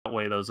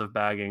outweigh those of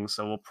bagging.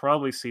 So we'll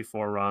probably see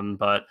 4-run,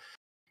 but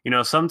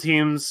some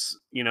teams,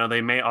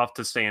 they may opt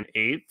to stay in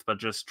 8th, but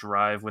just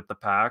drive with the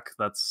pack.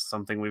 That's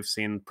something we've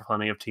seen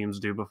plenty of teams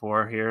do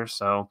before here.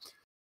 So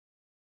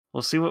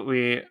we'll see what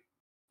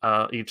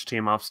each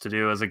team opts to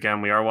do. As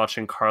again, we are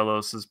watching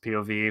Carlos's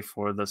POV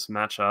for this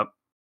matchup.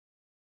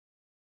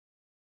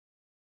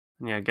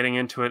 Yeah, getting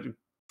into it.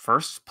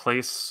 First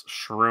place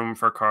shroom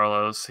for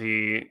Carlos.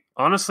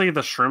 Honestly, the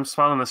shroom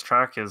spot on this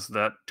track is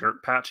that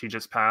dirt patch he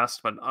just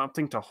passed, but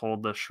opting to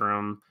hold the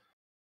shroom.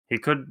 He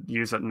could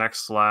use it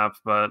next lap,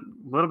 but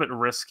a little bit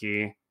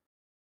risky.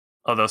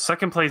 Although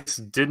second place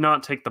did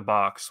not take the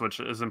box, which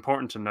is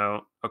important to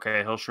note.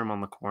 Okay, he'll shroom on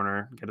the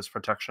corner, get his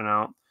protection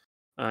out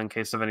in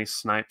case of any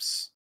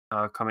snipes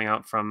coming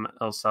out from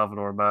El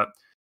Salvador. But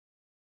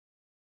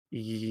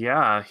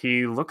yeah,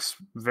 he looks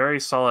very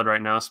solid right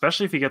now,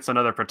 especially if he gets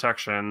another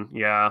protection.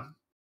 Yeah,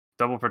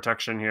 double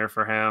protection here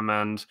for him,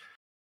 and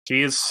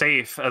he is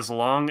safe as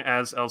long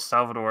as El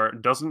Salvador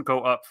doesn't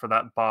go up for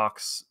that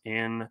box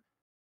in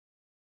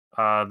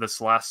this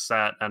last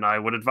set. And I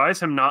would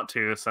advise him not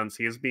to, since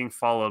he is being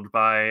followed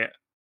by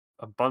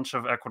a bunch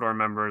of Ecuador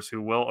members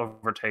who will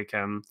overtake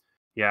him.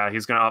 Yeah,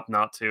 he's going to opt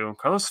not to.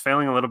 Carlos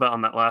failing a little bit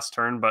on that last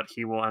turn, but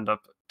he will end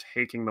up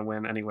taking the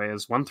win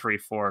anyways.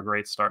 1-3-4,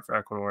 great start for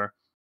Ecuador.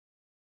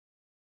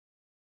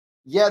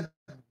 Yeah,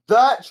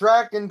 that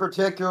track in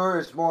particular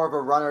is more of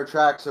a runner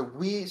track. So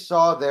we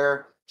saw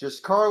there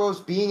just Carlos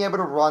being able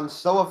to run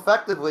so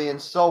effectively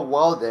and so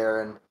well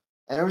there. And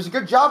it was a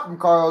good job from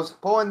Carlos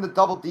pulling the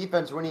double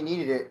defense when he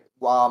needed it.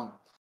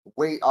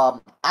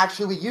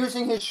 Actually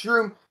using his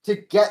shroom to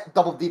get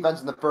double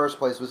defense in the first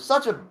place was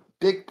such a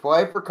big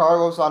play for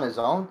Carlos on his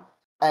own.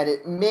 And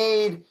it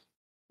made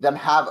them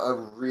have a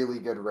really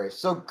good race.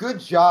 So good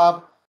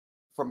job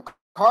from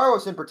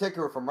Carlos in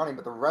particular from running,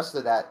 but the rest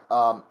of that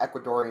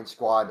Ecuadorian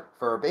squad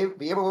for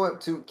be able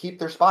to keep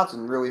their spots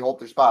and really hold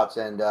their spots.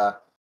 And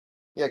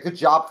yeah, good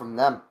job from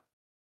them.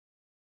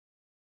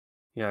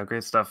 Yeah,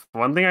 great stuff.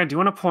 One thing I do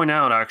want to point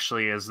out,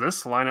 actually, is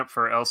this lineup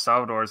for El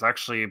Salvador is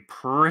actually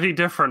pretty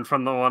different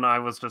from the one I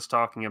was just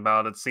talking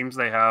about. It seems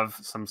they have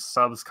some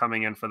subs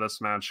coming in for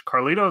this match.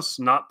 Carlitos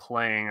not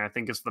playing, I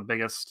think, is the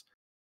biggest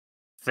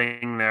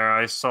thing there.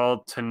 I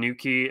saw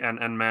Tanuki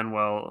and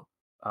Manuel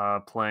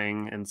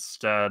playing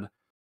instead.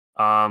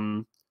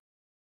 Now,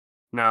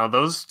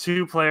 those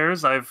two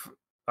players I've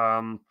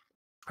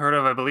heard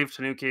of. I believe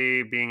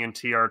Tanuki being in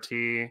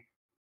TRT,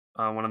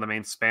 one of the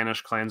main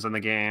Spanish clans in the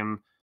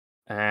game,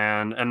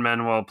 and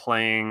Manuel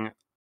playing,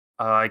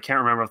 I can't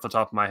remember off the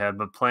top of my head,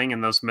 but playing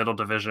in those middle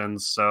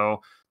divisions.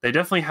 So they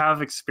definitely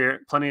have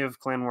plenty of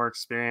clan war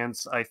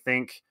experience, I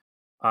think.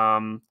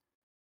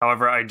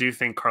 However, I do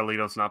think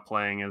Carlitos not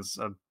playing is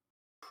a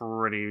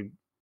pretty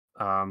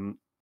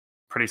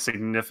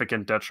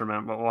significant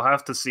detriment, but we'll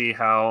have to see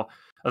how,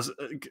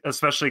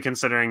 especially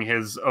considering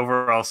his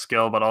overall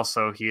skill, but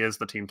also he is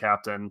the team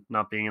captain,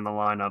 not being in the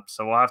lineup.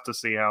 So we'll have to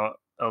see how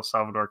El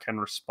Salvador can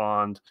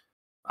respond.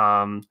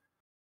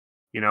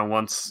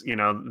 Once,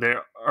 they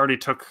already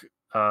took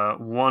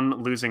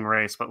one losing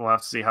race, but we'll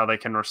have to see how they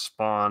can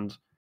respond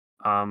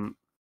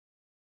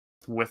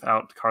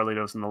without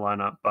Carlitos in the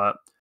lineup. But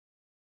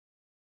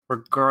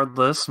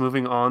regardless,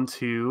 moving on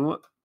to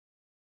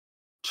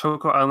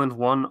Choco Island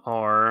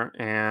 1R,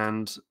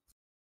 and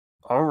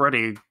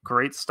already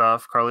great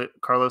stuff.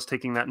 Carlos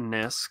taking that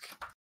Nisk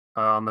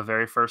on the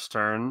very first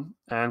turn,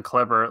 and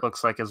Kleber it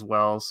looks like as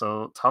well.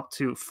 So top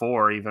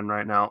 4 even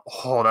right now.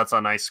 Oh, that's a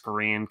nice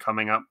screen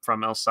coming up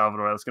from El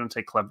Salvador. That's going to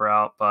take Kleber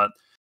out, but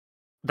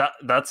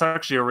that's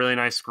actually a really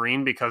nice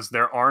screen because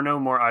there are no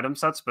more item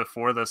sets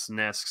before this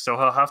Nisk. So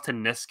he'll have to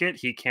Nisk it.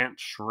 He can't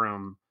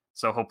shroom.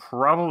 So he'll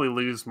probably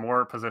lose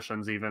more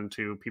positions even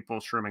to people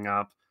shrooming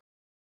up.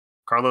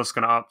 Carlos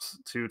going to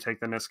opt to take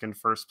the Nisk in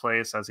first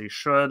place, as he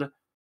should.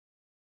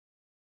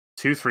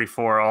 2, 3,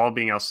 4, all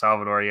being El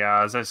Salvador.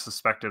 Yeah, as I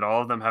suspected,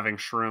 all of them having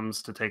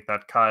shrooms to take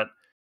that cut.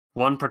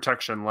 One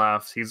protection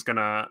left. He's going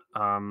to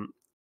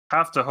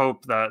have to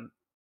hope that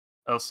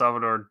El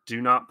Salvador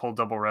do not pull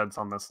double reds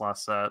on this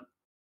last set.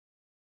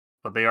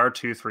 But they are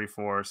 2, 3,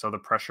 4, so the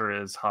pressure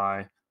is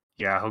high.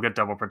 Yeah, he'll get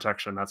double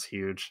protection. That's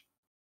huge.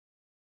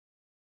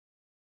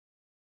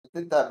 I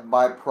think that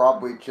might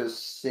probably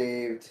just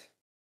saved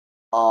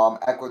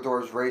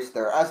Ecuador's race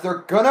there, as they're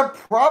gonna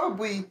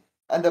probably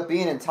end up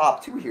being in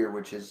top 2 here,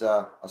 which is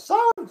a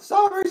solid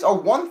race. A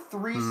 1-3-6.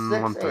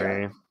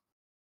 1-3.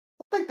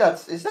 I think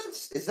that's is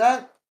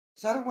that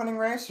a winning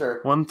race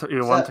or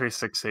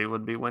 1-3-6-8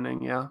 would be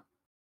winning, yeah.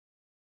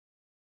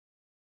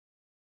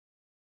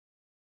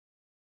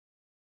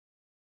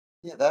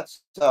 Yeah,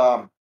 that's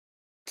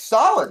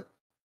solid.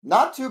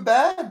 Not too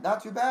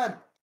bad.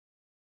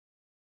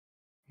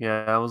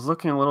 Yeah, I was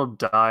looking a little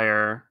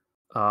dire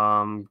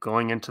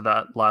going into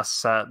that last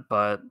set,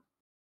 but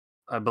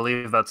I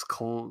believe that's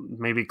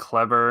maybe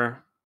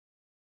Kleber.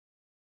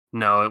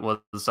 No, it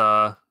was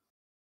oh,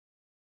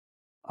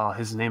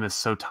 his name is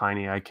so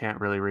tiny I can't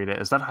really read it.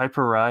 Is that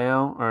Hyper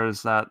Ryo, or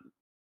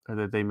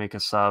did they make a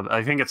sub?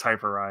 I think it's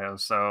Hyper Ryo.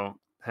 So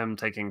him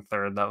taking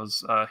third, that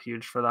was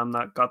huge for them.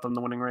 That got them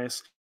the winning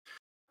race.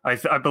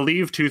 I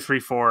believe 2, 3,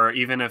 4,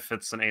 even if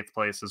it's in 8th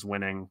place, is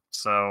winning.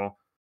 So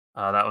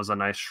that was a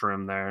nice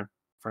shroom there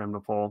for him to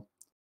pull.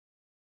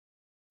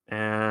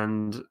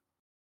 And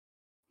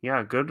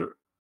yeah, good.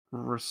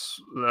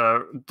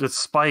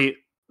 Despite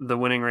the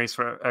winning race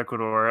for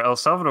Ecuador, El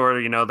Salvador,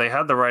 they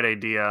had the right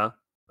idea.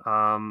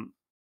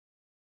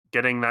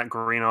 Getting that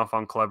green off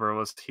on Kleber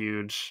was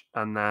huge,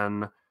 and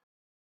then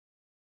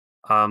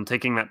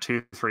taking that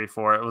 2, 3,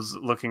 4, it was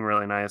looking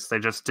really nice. They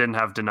just didn't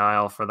have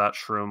denial for that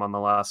shroom on the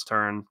last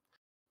turn.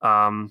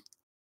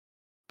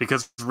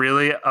 Because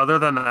really, other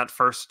than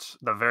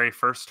the very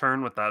first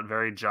turn with that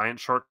very giant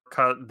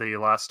shortcut, the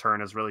last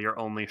turn is really your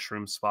only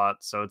shroom spot.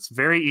 So it's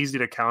very easy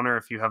to counter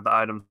if you have the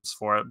items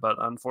for it. But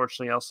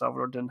unfortunately, El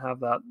Salvador didn't have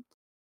that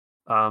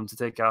to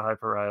take out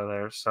Hyper Ryo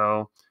there.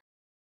 So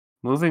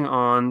moving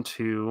on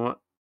to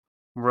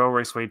Royal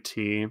Raceway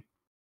T.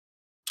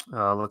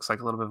 Looks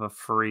like a little bit of a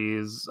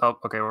freeze. Oh,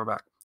 okay, we're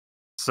back.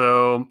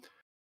 So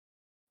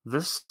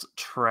this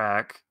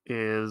track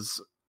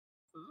is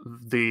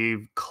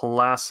the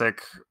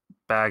classic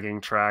bagging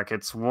track.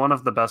 It's one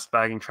of the best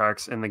bagging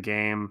tracks in the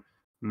game.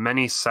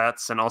 Many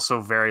sets and also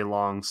very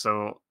long.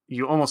 So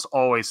you almost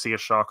always see a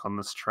shock on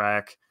this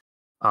track.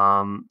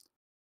 And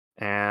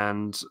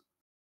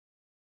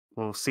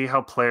we'll see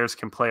how players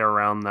can play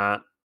around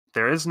that.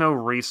 There is no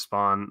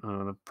respawn.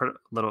 A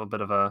little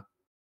bit of a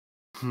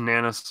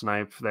nano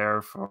snipe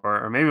there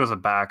or maybe it was a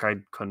back. I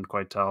couldn't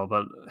quite tell,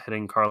 but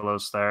hitting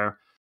Carlos there.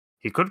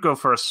 He could go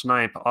for a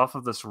snipe off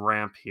of this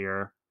ramp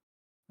here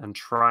and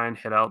try and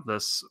hit out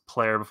this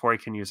player before he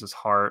can use his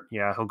heart.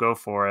 Yeah, he'll go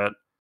for it.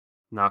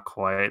 Not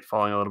quite,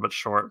 falling a little bit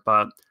short,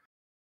 but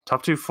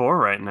top 2-4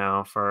 right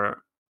now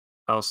for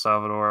El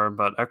Salvador,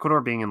 but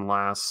Ecuador being in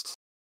last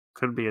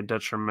could be a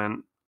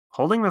detriment.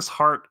 Holding this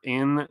heart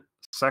in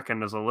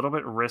second is a little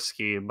bit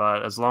risky,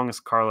 but as long as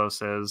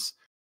Carlos is,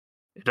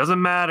 it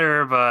doesn't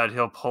matter, but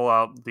he'll pull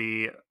out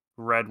the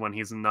red when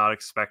he's not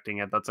expecting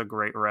it. That's a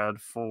great red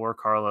for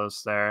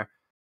Carlos there.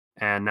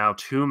 And now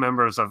 2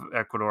 members of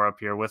Ecuador up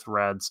here with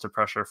reds to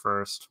pressure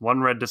first.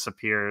 1 red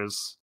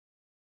disappears.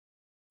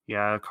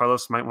 Yeah,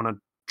 Carlos might want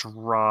to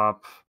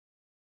drop.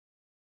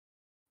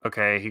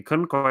 Okay, he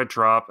couldn't quite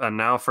drop, and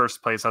now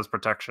first place has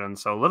protection.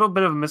 So a little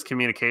bit of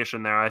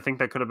miscommunication there. I think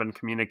that could have been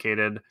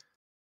communicated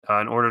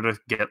in order to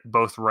get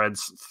both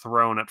reds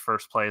thrown at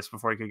first place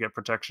before he could get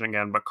protection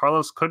again. But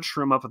Carlos could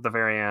shroom up at the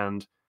very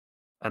end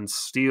and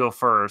steal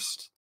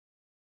first.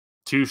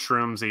 2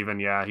 shrooms even,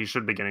 yeah, he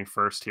should be getting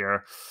first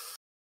here.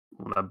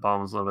 That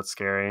bomb was a little bit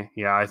scary.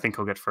 Yeah, I think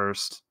he'll get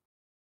first.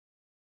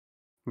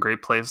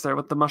 Great plays there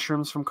with the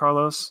mushrooms from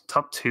Carlos.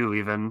 Top 2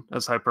 even,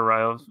 as Hyper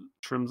Ryo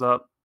shrooms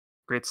up.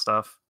 Great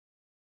stuff.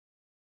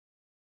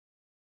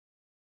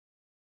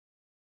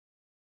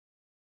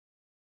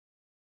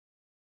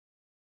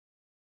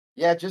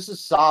 Yeah, just a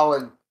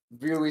solid,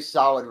 really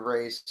solid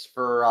race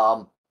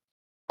for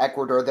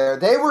Ecuador there.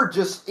 They were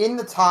just in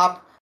the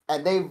top,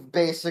 and they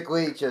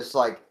basically just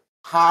like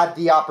had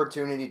the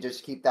opportunity to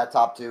just keep that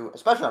top 2,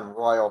 especially on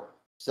Royal.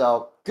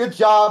 So good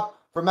job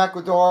from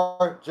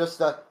Ecuador just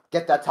to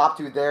get that top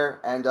 2 there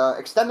and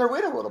extend their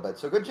win a little bit.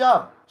 So good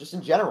job, just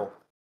in general.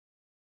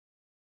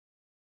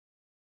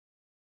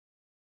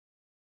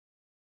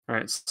 All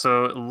right,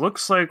 so it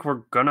looks like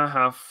we're gonna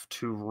have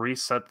to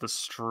reset the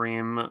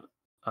stream.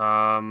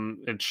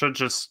 It should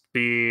just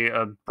be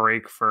a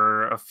break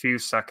for a few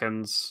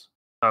seconds.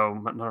 Oh,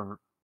 no,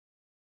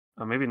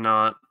 maybe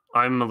not.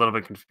 I'm a little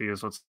bit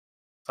confused. What's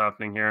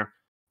happening here?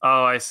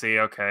 Oh, I see.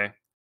 Okay,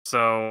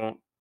 so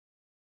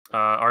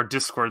our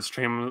Discord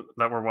stream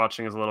that we're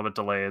watching is a little bit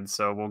delayed,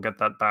 so we'll get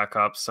that back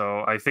up.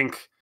 So I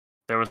think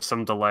there was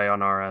some delay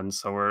on our end,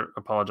 so we're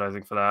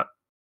apologizing for that.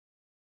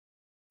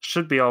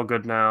 Should be all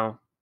good now.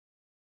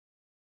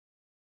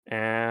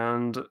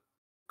 And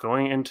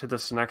going into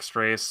this next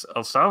race,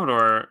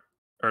 Ecuador,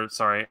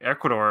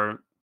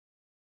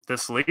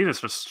 this lead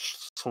is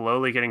just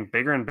slowly getting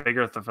bigger and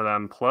bigger for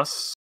them.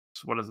 Plus,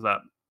 what is that?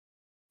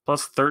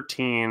 Plus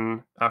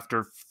 13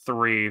 after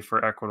 3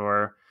 for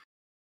Ecuador.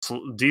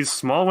 So these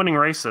small winning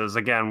races,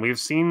 again, we've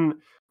seen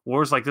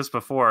wars like this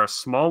before.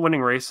 Small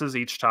winning races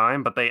each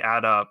time, but they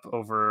add up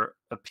over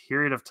a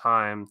period of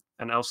time.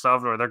 And El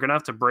Salvador, they're going to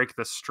have to break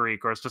this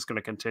streak, or it's just going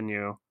to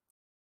continue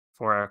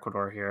for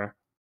Ecuador here.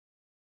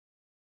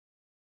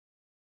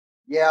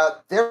 Yeah,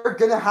 they're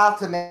gonna have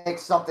to make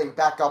something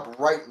back up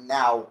right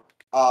now,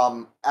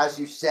 as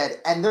you said,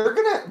 and they're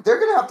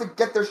gonna have to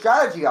get their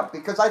strategy up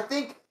because I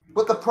think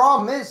what the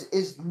problem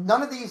is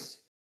none of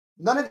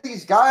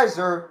these guys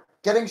are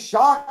getting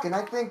shock, and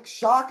I think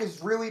shock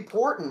is really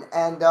important,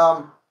 and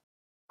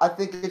I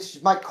think it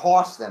might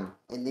cost them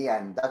in the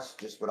end. That's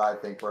just what I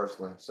think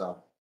personally.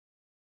 So.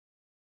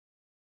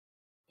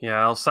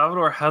 Yeah, El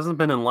Salvador hasn't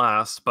been in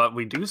last, but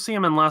we do see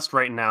him in last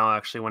right now,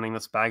 actually winning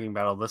this bagging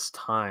battle this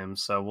time.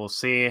 So we'll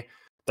see.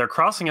 They're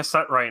crossing a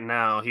set right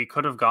now. He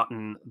could have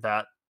gotten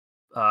that.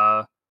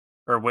 Or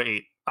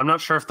wait, I'm not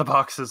sure if the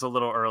box is a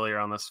little earlier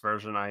on this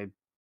version. I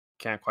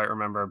can't quite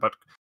remember. But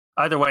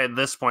either way, at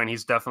this point,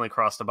 he's definitely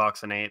crossed the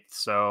box in 8th.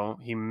 So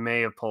he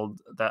may have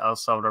pulled that El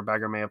Salvador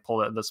bagger may have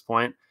pulled it at this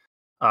point.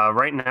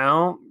 Right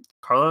now,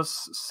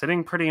 Carlos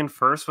sitting pretty in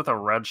first with a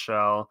red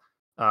shell.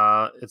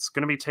 It's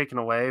going to be taken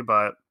away,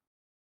 but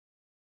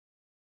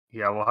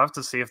yeah, we'll have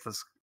to see if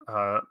this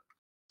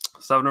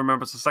 7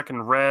 remembers the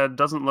second red.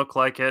 Doesn't look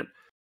like it.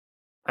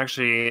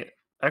 Actually,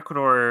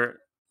 Ecuador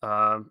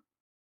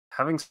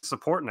having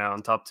support now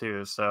in top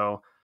 2,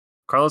 so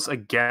Carlos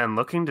again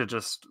looking to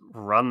just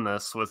run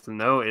this with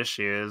no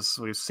issues.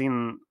 We've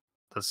seen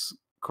this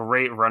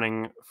great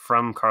running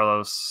from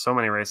Carlos so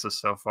many races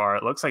so far.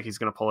 It looks like he's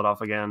going to pull it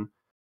off again.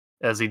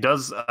 As he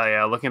does,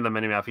 looking at the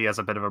minimap, he has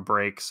a bit of a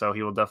break, so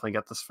he will definitely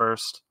get this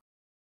first.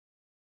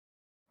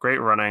 Great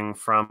running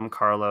from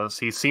Carlos.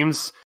 He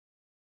seems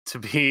to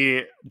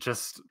be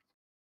just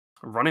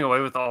running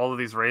away with all of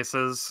these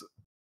races.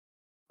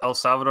 El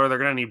Salvador, they're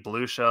going to need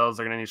blue shells,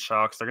 they're going to need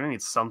shocks, they're going to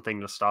need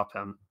something to stop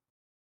him.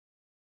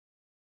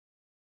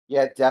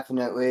 Yeah,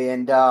 definitely.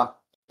 And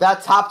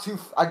that top 2,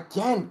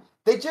 again,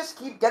 they just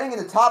keep getting in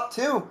the top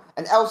 2,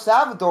 and El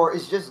Salvador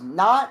is just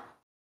not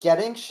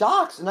getting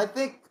shocks. And I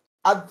think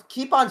I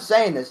keep on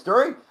saying this.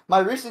 During my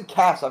recent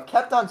cast, I've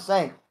kept on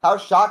saying how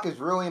shock is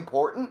really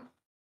important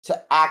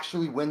to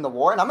actually win the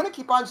war. And I'm going to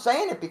keep on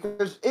saying it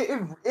because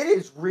it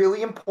is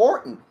really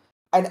important.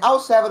 And El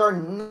Salvador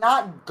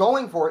not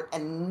going for it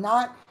and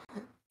not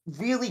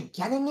really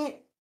getting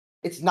it,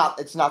 it's not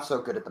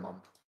so good at the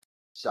moment.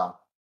 So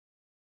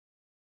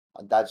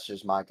that's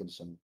just my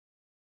concern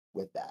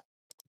with that.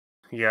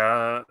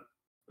 Yeah,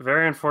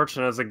 very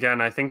unfortunate. As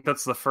again, I think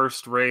that's the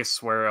first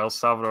race where El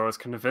Salvador was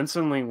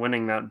convincingly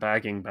winning that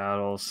bagging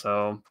battle.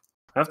 So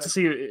I have to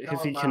see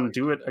if he can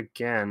do it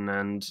again,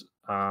 and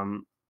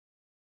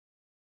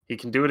he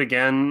can do it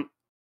again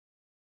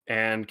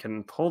and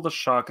can pull the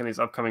shock in these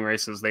upcoming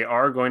races. They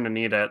are going to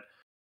need it.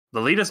 The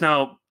lead is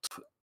now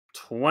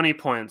 20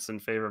 points in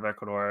favor of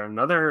Ecuador.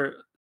 Another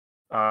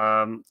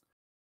I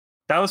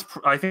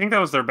think that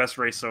was their best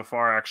race so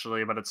far,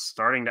 actually, but it's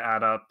starting to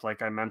add up,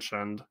 like I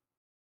mentioned.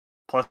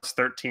 Plus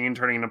 13,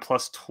 turning into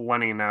plus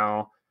 20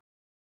 now.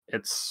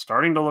 It's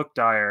starting to look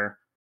dire.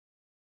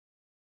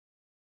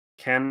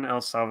 Can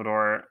El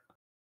Salvador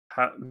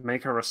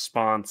make a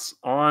response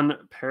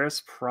on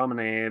Paris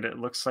Promenade? It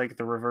looks like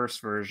the reverse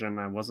version.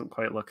 I wasn't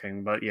quite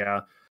looking, but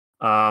yeah.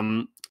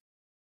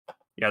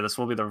 Yeah, this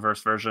will be the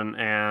reverse version,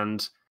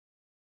 and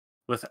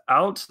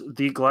without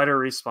the glider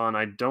respawn,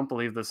 I don't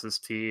believe this is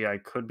T. I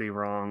could be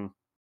wrong.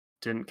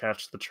 Didn't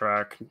catch the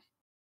track.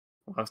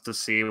 We'll have to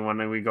see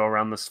when we go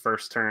around this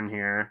first turn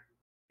here.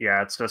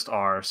 Yeah, it's just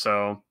R,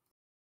 so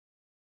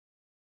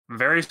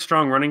very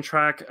strong running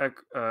track.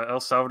 El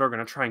Salvador going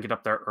to try and get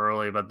up there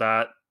early, but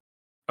that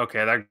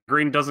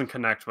green doesn't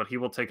connect, but he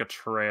will take a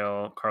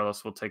trail.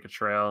 Carlos will take a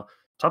trail.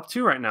 Top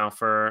 2 right now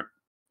for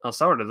El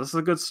Salvador. This is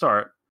a good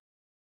start.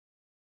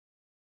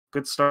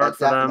 Good start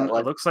for them.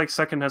 It looks like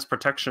second has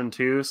protection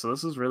too, so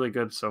this is really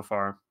good so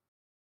far.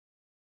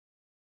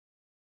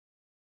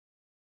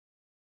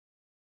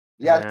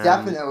 Yeah,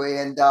 definitely.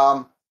 And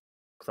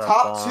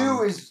top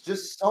 2 is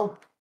just so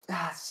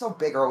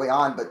big early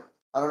on, but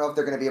I don't know if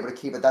they're going to be able to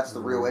keep it. That's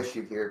the real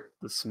issue here.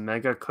 This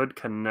Mega could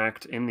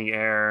connect in the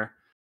air.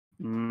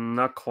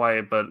 Not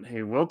quite, but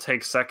he will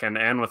take second,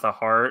 and with a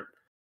heart.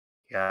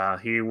 Yeah,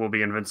 he will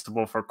be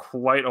invincible for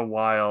quite a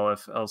while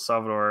if El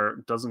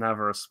Salvador doesn't have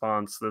a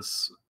response.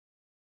 This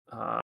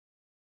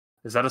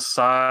is that a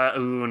side?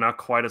 Ooh, not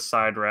quite a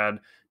side red.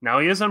 Now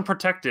he is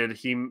unprotected.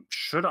 He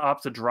should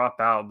opt to drop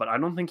out, but I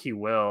don't think he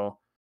will.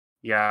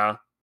 Yeah,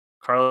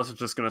 Carlos is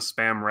just going to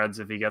spam reds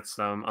if he gets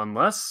them.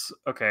 Unless,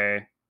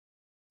 okay.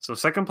 So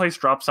second place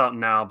drops out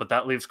now, but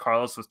that leaves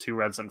Carlos with 2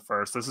 reds in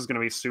first. This is going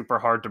to be super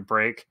hard to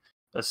break,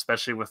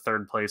 especially with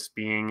third place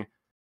being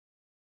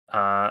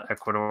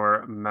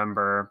Ecuador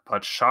member.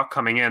 But shock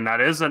coming in.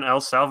 That is an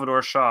El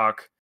Salvador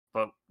shock.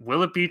 But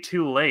will it be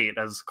too late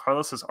as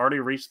Carlos has already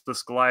reached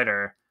this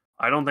glider?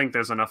 I don't think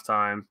there's enough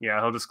time.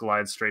 Yeah, he'll just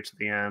glide straight to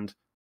the end.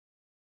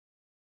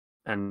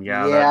 And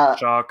yeah, that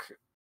shock.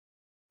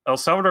 El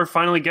Salvador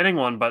finally getting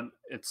one, but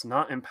it's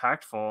not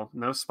impactful.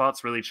 No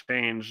spots really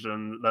changed,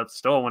 and that's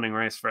still a winning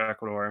race for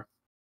Ecuador.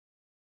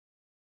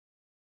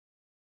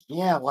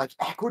 Yeah, like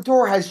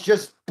Ecuador has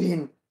just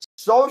been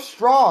so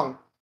strong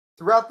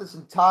throughout this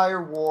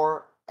entire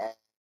war, and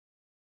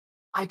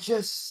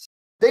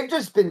they've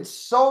just been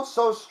so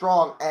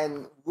strong,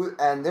 and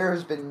there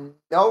has been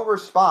no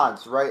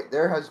response. Right,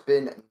 there has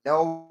been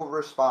no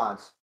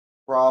response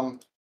from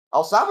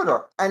El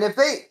Salvador, and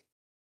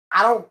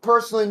I don't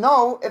personally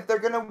know if they're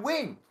going to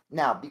win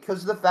now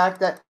because of the fact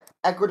that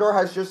Ecuador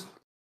has just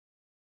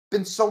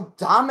been so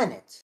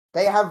dominant.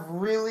 They have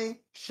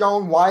really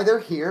shown why they're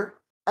here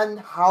and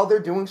how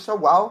they're doing so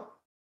well,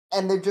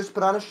 and they've just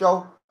put on a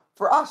show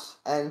for us.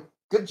 And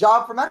good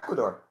job from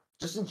Ecuador,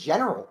 just in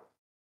general,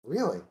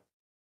 really.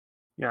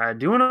 Yeah, I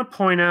do want to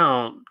point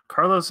out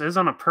Carlos is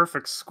on a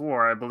perfect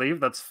score. I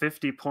believe that's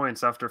 50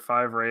 points after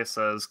 5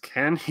 races.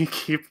 Can he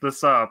keep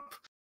this up?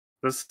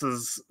 This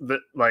is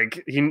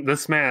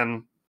this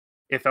man.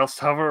 If El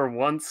Salvador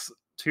wants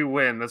to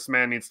win, this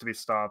man needs to be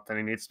stopped, and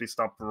he needs to be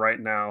stopped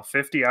right now.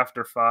 50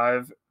 after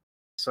 5,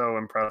 so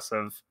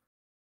impressive.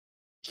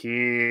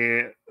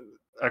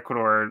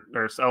 Ecuador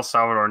or El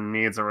Salvador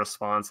needs a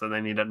response, and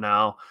they need it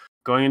now.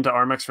 Going into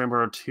RMX Rainbow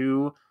Road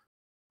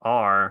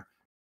 2R,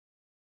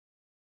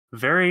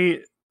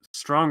 very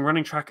strong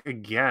running track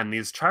again.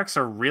 These tracks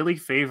are really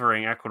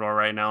favoring Ecuador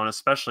right now, and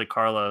especially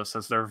Carlos,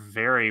 as they're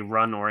very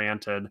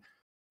run-oriented.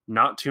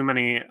 Not too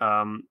many,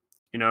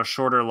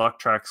 shorter luck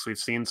tracks we've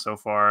seen so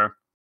far.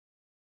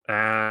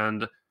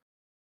 And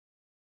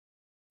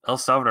El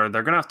Salvador,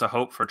 they're going to have to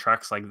hope for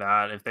tracks like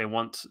that if they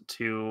want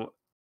to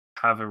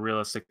have a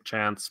realistic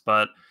chance.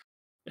 But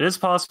it is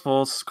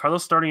possible.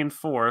 Carlos starting in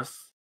 4th.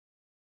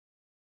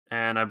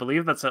 And I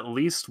believe that's at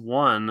least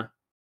one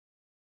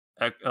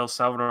El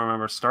Salvador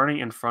member starting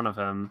in front of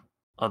him.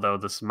 Although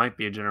this might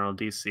be a general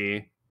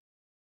DC.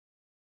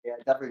 Yeah,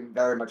 definitely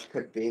very much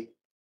could be.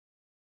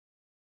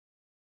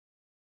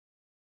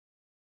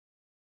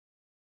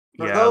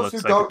 For Yeah, it those who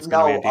looks like don't it's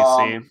going to be a know,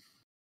 DC.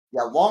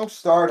 yeah, long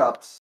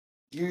startups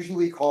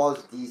usually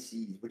cause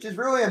DCs, which is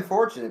really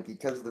unfortunate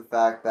because of the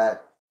fact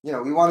that,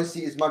 we want to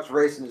see as much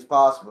racing as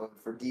possible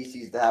for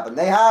DCs to happen.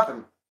 They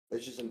happen.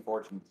 It's just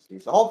unfortunate to see.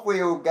 So hopefully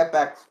it will get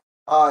back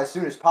as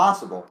soon as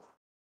possible.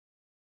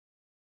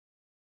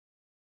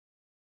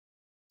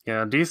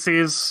 Yeah,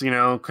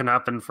 DCs, can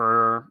happen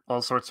for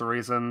all sorts of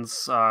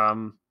reasons.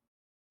 I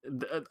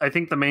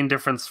think the main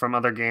difference from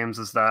other games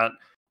is that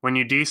when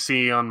you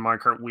DC on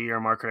Mario Kart Wii or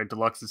Mario Kart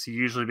Deluxe, it's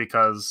usually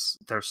because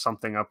there's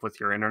something up with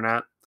your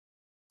internet.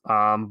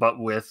 But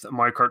with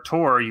Mario Kart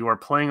Tour, you are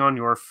playing on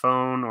your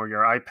phone or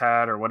your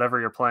iPad or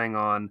whatever you're playing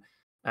on,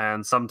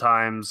 and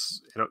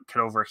sometimes it can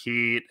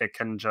overheat. It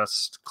can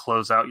just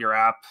close out your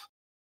app.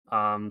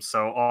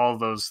 So all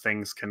those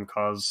things can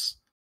cause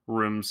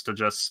rooms to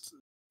just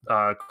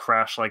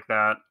crash like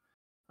that.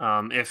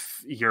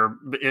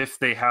 If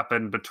they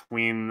happen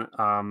between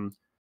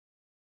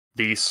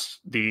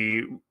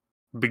the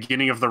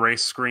beginning of the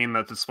race screen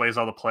that displays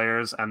all the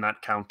players and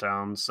that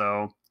countdown.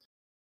 So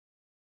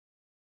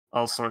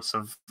all sorts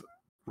of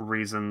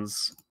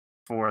reasons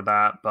for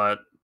that, but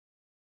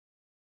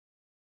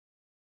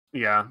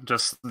yeah,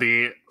 just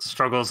the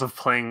struggles of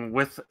playing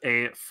with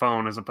a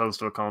phone as opposed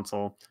to a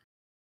console.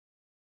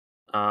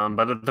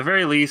 But at the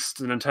very least,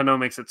 Nintendo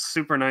makes it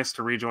super nice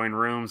to rejoin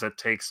rooms. It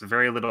takes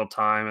very little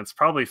time. It's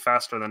probably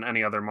faster than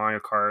any other Mario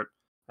Kart,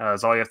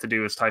 as all you have to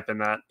do is type in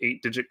that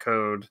 8-digit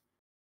code,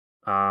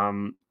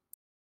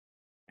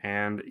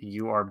 and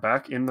you are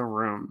back in the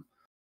room.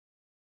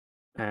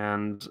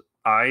 And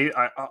I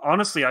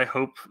honestly, I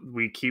hope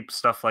we keep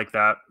stuff like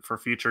that for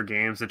future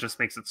games. It just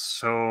makes it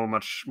so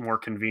much more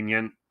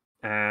convenient,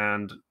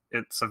 and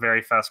it's a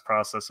very fast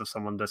process if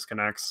someone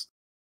disconnects.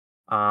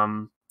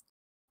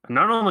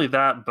 Not only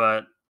that,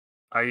 but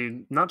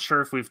I'm not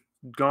sure if we've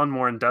gone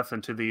more in depth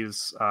into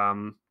these,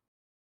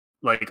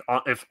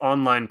 if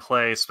online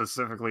play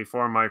specifically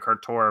for Mario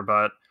Kart Tour,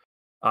 but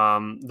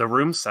the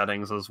room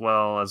settings as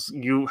well, as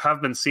you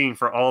have been seeing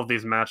for all of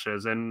these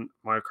matches in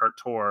Mario Kart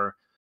Tour.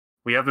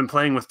 We have been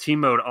playing with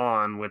team mode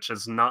on, which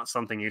is not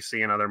something you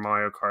see in other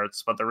Mario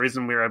Karts, but the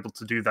reason we're able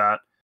to do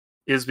that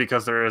is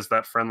because there is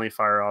that friendly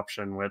fire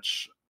option,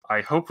 which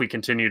I hope we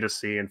continue to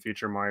see in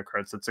future Mario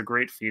Karts. It's a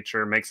great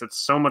feature, makes it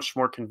so much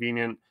more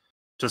convenient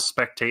to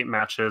spectate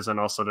matches and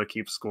also to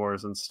keep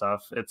scores and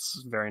stuff.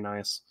 It's very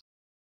nice.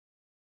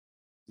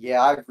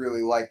 Yeah, I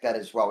really like that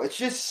as well. It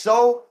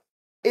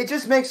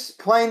just makes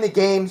playing the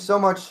game so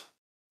much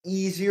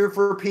easier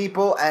for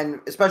people,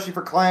 and especially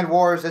for clan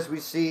wars, as we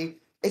see.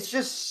 It's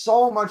just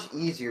so much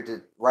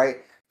easier right,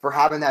 for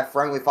having that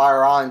friendly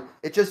fire on.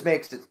 It just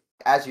makes it,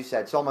 as you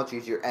said, so much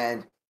easier.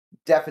 And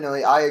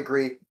definitely, I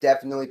agree.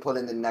 Definitely put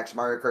in the next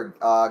Mario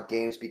Kart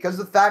games, because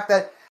of the fact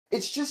that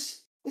it's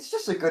just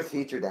a good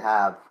feature to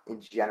have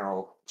in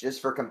general,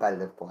 just for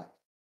competitive play.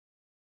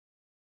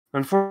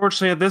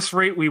 Unfortunately, at this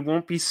rate, we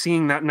won't be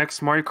seeing that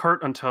next Mario Kart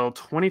until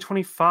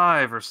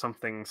 2025 or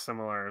something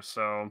similar.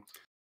 So,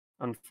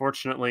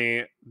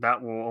 unfortunately,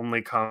 that will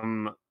only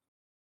come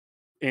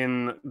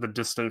in the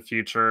distant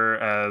future,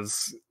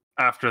 as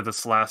after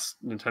this last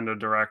Nintendo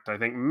Direct, I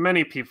think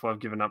many people have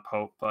given up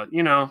hope, but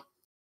you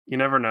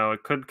never know.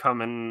 It could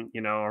come in,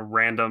 a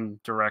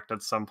random Direct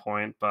at some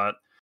point, but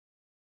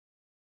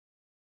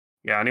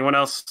yeah, anyone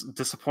else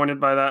disappointed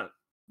by that?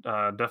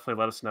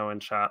 Definitely let us know in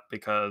chat,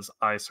 because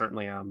I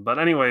certainly am. But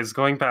anyways,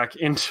 going back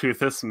into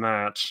this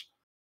match,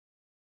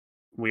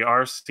 we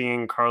are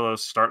seeing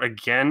Carlos start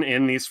again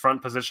in these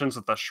front positions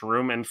with the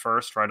Shroom in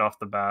first right off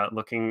the bat,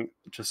 looking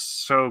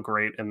just so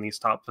great in these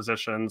top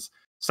positions.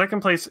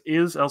 Second place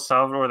is El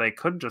Salvador. They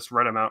could just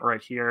red him out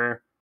right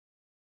here.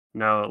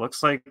 No, it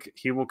looks like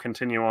he will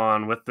continue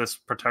on with this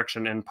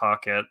protection in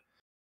pocket.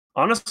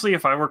 Honestly,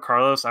 if I were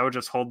Carlos, I would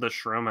just hold this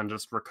Shroom and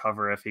just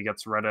recover if he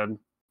gets redded.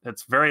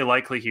 It's very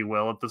likely he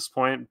will at this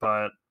point,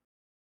 but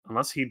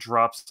unless he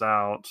drops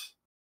out...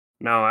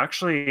 No,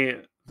 actually,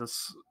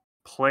 this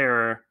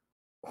player...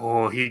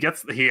 Oh, he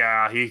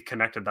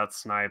connected that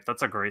snipe.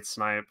 That's a great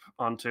snipe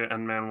onto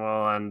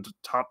Manuel, and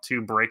top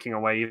two breaking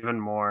away even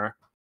more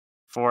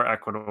for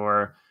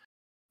Ecuador.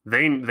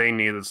 They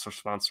need this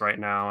response right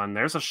now, and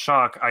there's a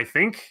shock. I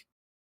think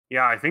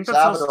that's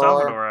El Salvador.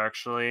 Salvador,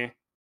 actually.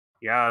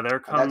 Yeah,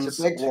 there And that's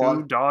a comes big two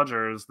one.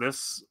 Dodgers.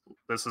 This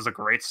is a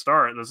great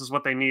start. This is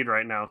what they need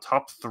right now.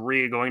 Top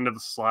 3 going to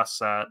this last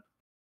set.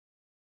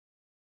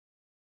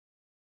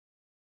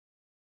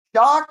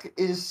 Shock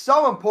is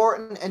so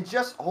important, and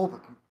just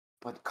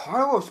but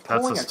Carlos That's a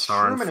pulling a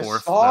star in Truman a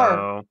 4th, star.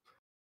 though.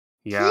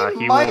 He Yeah, he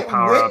will might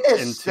power win up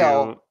this into...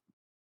 still.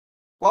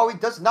 Well, he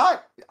does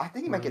not. I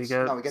think he What might did he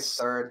get. get? No, he gets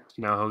third.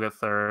 No, he'll get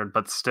 3rd.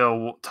 But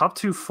still, top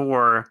 2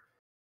 for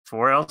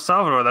El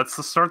Salvador. That's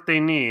the start they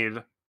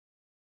need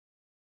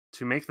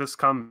to make this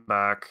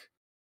comeback.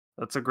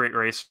 That's a great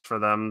race for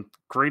them.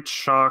 Great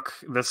shock.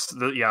 This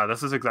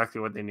is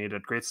exactly what they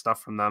needed. Great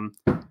stuff from them.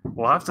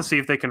 We'll have to see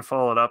if they can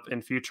follow it up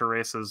in future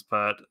races,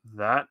 but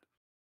that,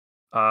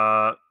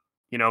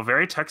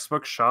 very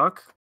textbook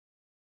shock.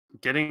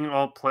 Getting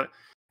all play.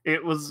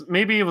 It was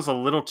a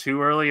little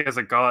too early as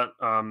it got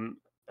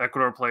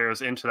Ecuador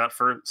players into that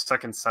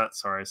second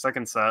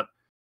set.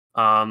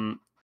 Um,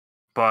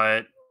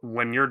 but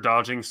when you're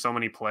dodging so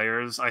many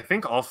players, I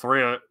think all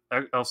 3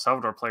 El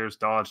Salvador players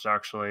dodged,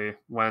 actually.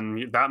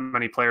 When that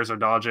many players are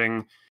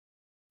dodging,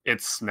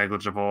 it's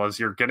negligible, as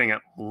you're getting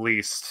at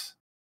least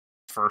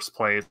first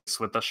place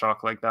with the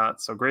shock like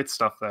that. So great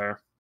stuff there.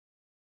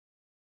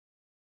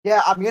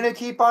 Yeah, I'm gonna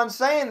keep on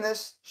saying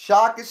this.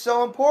 Shock is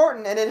so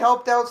important, and it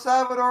helped El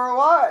Salvador a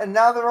lot. And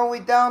now they're only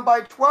down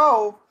by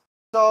 12.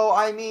 So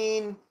I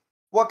mean,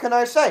 what can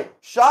I say?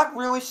 Shock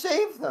really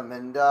saved them,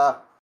 and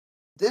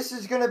this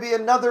is gonna be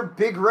another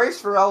big race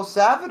for El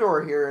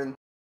Salvador here. And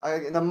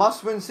in a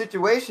must-win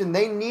situation,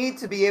 they need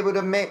to be able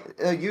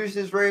to use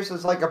this race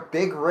as like a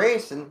big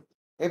race and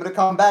able to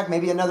come back.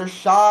 Maybe another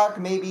shock,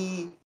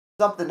 maybe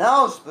something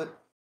else, but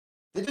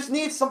they just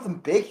need something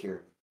big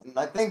here. And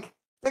I think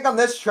on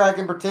this track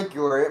in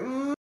particular,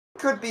 it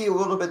could be a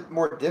little bit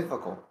more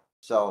difficult.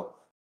 So,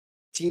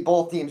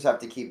 both teams have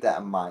to keep that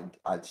in mind,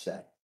 I'd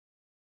say.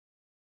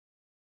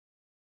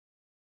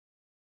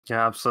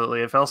 Yeah,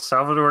 absolutely. If El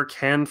Salvador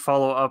can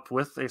follow up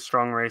with a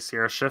strong race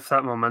here, shift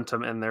that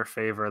momentum in their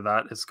favor,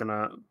 that is going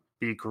to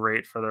be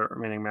great for their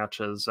remaining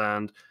matches.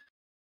 And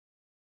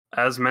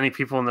as many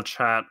people in the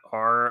chat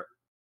are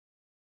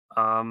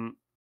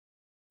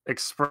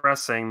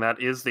expressing,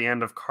 that is the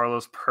end of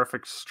Carlos'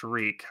 perfect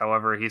streak.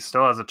 However, he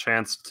still has a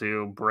chance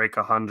to break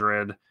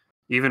 100,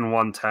 even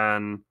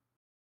 110.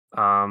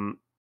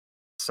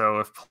 So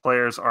if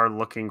players are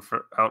looking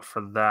out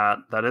for that,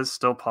 that is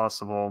still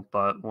possible,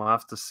 but we'll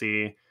have to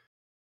see.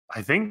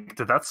 I think,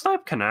 did that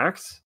snipe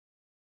connect?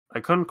 I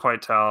couldn't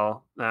quite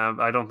tell.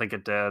 I don't think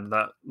it did.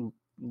 That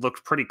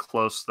looked pretty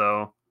close,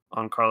 though,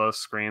 on Carlos'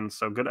 screen,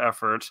 so good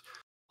effort.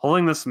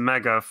 Holding this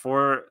mega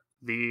for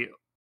the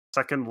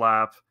second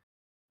lap.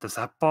 Does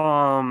that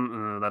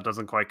bomb? That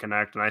doesn't quite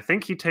connect. And I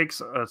think he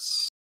takes a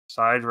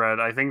side red.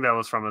 I think that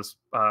was from his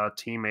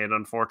teammate,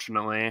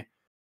 unfortunately.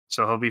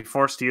 So he'll be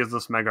forced to use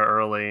this mega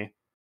early.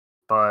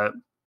 But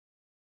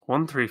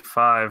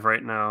 135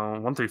 right now,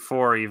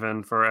 134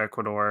 even for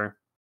Ecuador.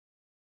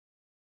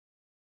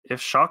 If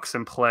Shock's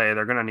in play,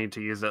 they're going to need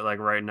to use it like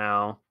right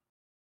now.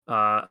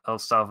 El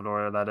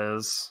Salvador, that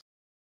is.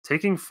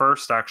 Taking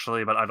first,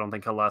 actually, but I don't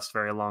think he'll last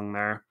very long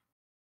there.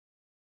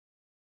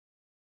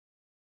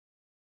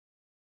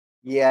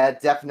 Yeah,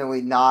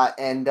 definitely not.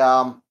 And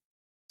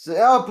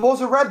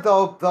pulls a red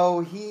though.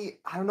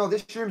 I don't know.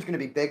 This stream's gonna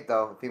be big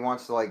though. If he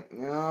wants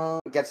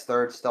to gets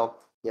third still.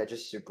 Yeah,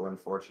 just super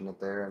unfortunate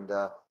there. And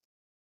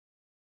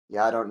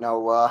yeah, I don't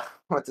know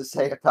what to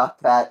say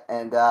about that.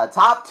 And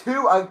top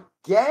 2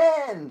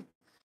 again.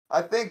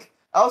 I think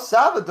El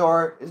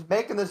Salvador is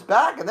making this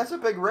back, and that's a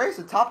big race.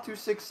 The top 2,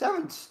 6,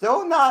 7,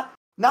 still not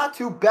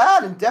too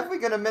bad, and definitely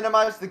going to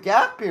minimize the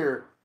gap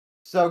here.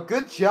 So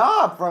good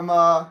job from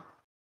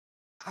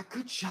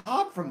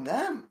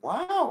them.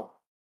 Wow.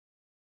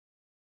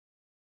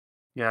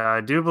 Yeah,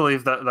 I do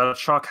believe that that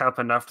shock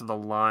happened after the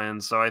line,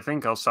 so I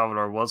think El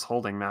Salvador was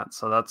holding that.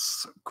 So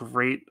that's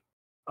great.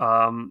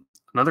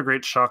 Another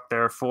great shock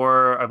there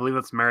for, I believe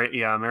it's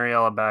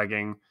Mariella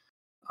bagging.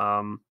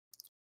 So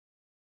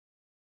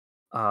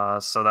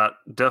that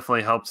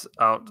definitely helps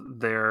out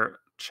their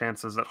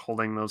chances at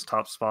holding those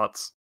top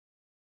spots.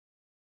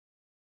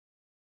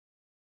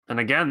 And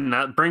again,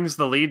 that brings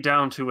the lead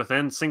down to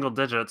within single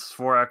digits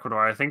for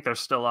Ecuador. I think they're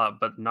still up,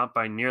 but not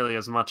by nearly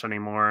as much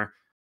anymore.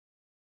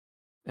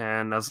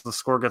 And as the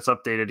score gets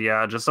updated,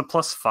 yeah, just a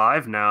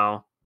 +5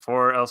 now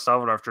for El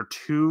Salvador after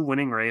 2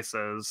 winning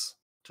races.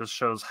 Just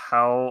shows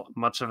how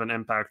much of an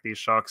impact these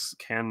shocks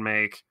can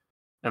make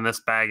and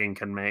this bagging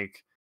can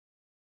make.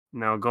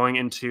 Now going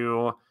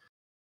into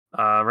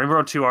Rainbow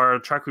Road 2, our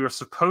track we were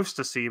supposed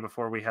to see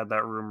before we had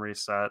that room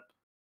reset.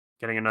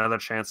 Getting another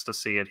chance to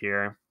see it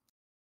here.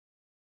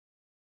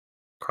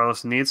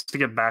 Carlos needs to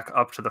get back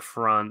up to the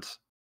front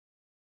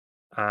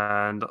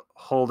and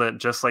hold it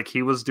just like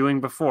he was doing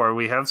before.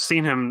 We have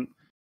seen him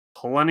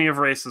plenty of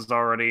races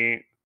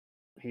already.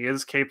 He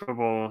is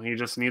capable. He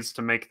just needs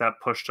to make that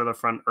push to the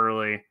front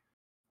early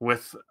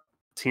with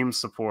team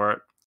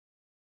support.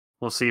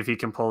 We'll see if he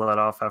can pull that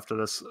off after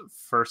this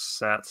first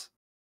set.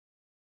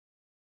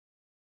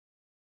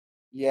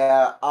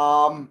 Yeah,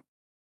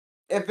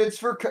 if it's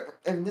for,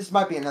 and this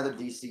might be another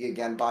DC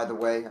again, by the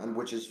way, and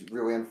which is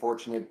really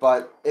unfortunate.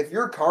 But if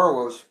you're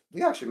Carlos,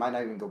 we actually might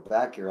not even go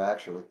back here.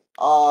 Actually,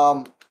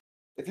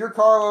 if you're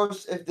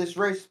Carlos, if this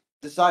race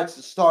decides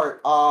to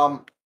start,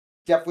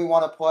 definitely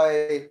want to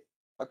play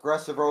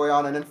aggressive early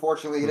on, and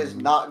unfortunately, it is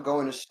not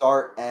going to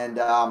start, and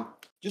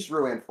just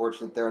really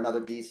unfortunate there.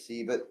 Another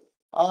DC, but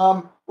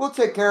we'll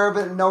take care of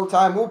it in no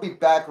time. We'll be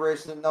back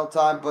racing in no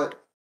time, but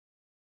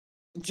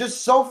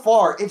just so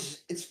far,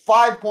 it's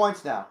 5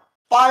 points now.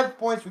 5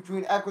 points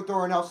between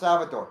Ecuador and El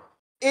Salvador.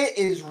 It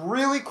is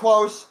really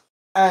close,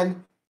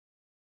 and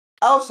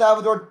El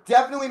Salvador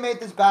definitely made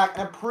this back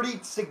in a pretty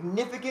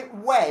significant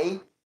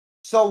way.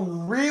 So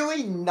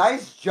really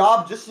nice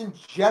job just in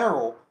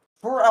general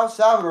for El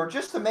Salvador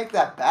just to make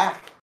that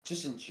back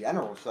just in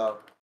general. So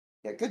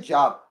yeah, good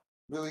job.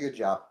 Really good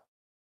job.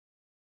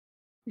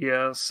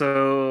 Yeah,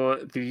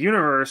 so the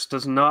universe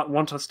does not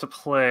want us to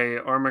play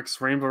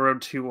Armix Rainbow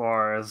Road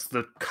 2R, as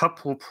the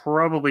cup will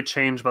probably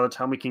change by the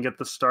time we can get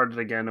this started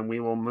again, and we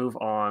will move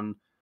on.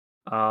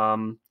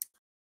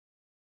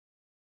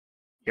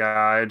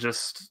 Yeah,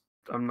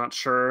 I'm not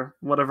sure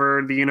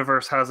whatever the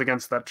universe has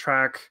against that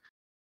track.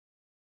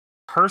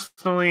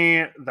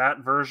 Personally, that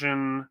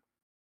version,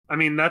 I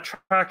mean, that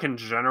track in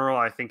general,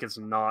 I think is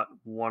not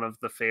one of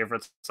the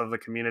favorites of the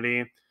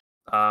community.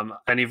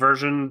 Any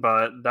version,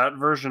 but that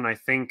version, I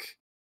think,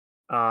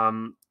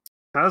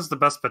 has the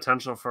best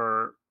potential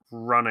for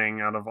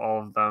running out of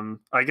all of them.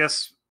 I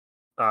guess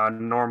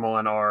normal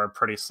and R are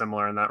pretty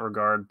similar in that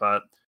regard,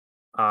 but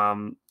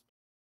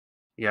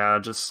yeah,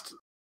 just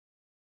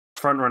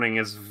front running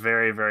is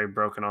very, very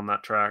broken on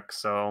that track,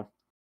 so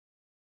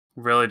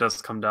really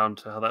does come down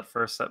to how that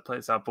first set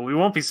plays out. But we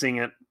won't be seeing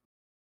it,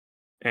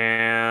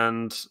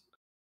 and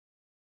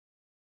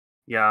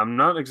yeah, I'm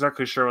not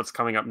exactly sure what's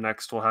coming up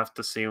next. We'll have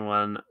to see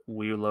when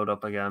we load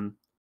up again.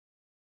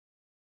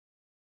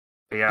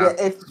 But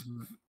if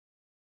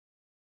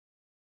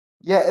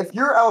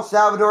you're El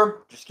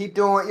Salvador, just keep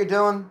doing what you're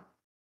doing.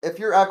 If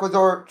you're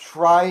Ecuador,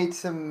 try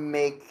to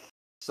make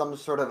some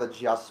sort of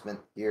adjustment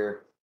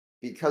here,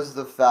 because of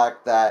the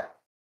fact that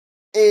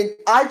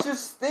I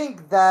just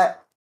think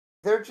that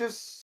they're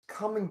just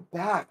coming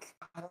back.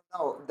 I don't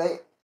know.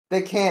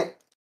 They can't.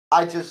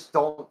 I just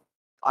don't.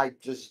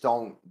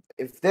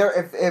 If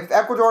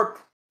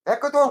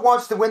Ecuador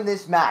wants to win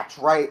this match,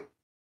 right?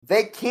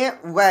 They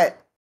can't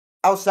let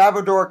El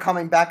Salvador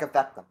coming back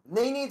affect them.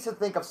 They need to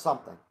think of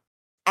something,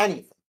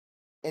 anything,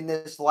 in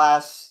this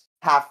last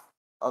half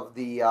of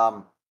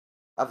the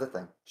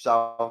thing.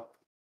 So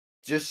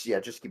just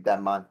keep that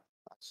in mind.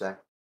 I'd say.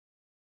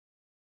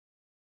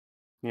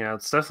 Yeah,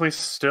 it's definitely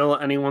still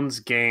anyone's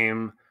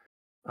game.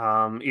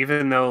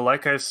 Even though,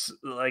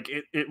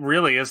 it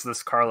really is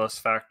this Carlos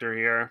factor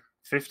here.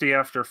 50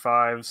 after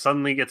 5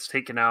 suddenly gets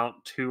taken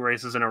out 2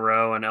 races in a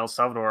row, and El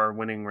Salvador are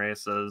winning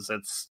races.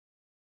 It's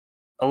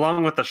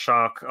along with the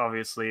shock,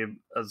 obviously,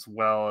 as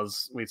well,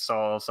 as we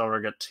saw El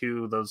Salvador get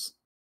 2 those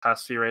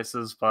past few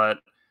races, but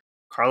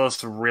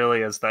Carlos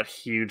really is that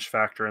huge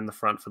factor in the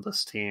front for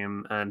this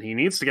team, and he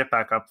needs to get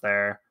back up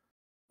there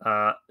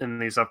in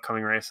these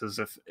upcoming races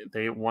if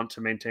they want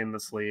to maintain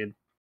this lead.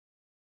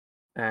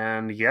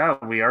 And yeah,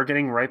 we are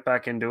getting right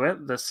back into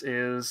it. This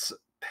is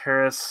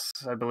Paris,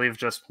 I believe,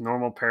 just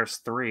normal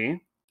Paris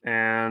 3.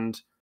 And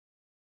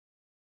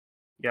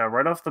yeah,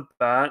 right off the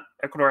bat,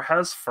 Ecuador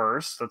has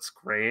first. That's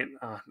great.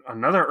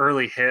 Another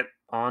early hit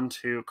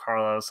onto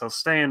Carlos. He'll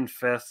stay in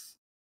 5th.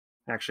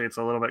 Actually, it's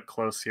a little bit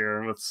close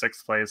here with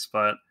 6th place,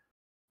 but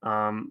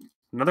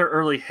another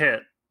early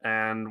hit.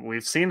 And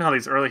we've seen how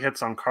these early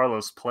hits on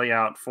Carlos play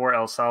out for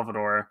El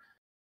Salvador.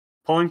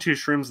 Pulling 2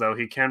 shrooms, though,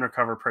 he can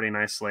recover pretty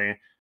nicely.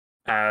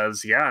 And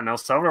El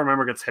Salvador,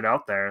 remember, gets hit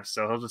out there,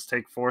 so he'll just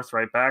take 4th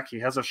right back. He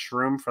has a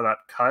shroom for that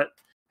cut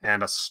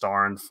and a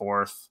star in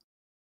 4th.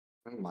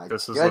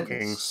 This is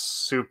looking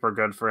super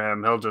good for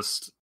him.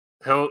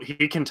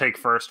 He can take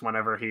 1st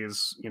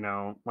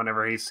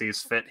whenever he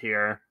sees fit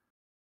here.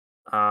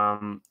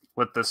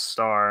 With this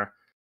star.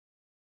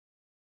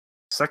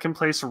 2nd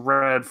place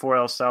red for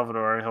El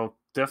Salvador. He'll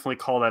definitely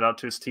call that out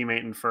to his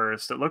teammate in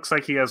 1st. It looks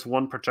like he has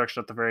 1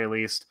 protection at the very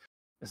least.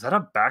 Is that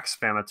a back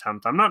spam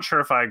attempt? I'm not sure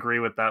if I agree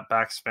with that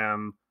back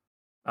spam,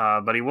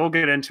 but he will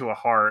get into a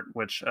heart,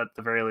 which at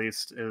the very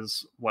least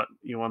is what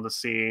you want to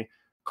see.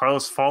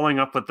 Carlos falling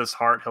up with this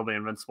heart, he'll be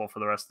invincible for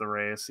the rest of the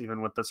race,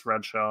 even with this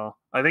red shell.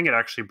 I think it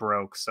actually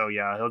broke, so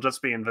yeah, he'll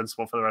just be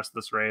invincible for the rest of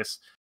this race.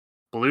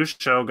 Blue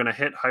shell going to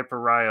hit Hyper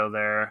Rayo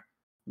there.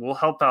 We'll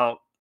help out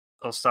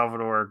El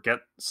Salvador get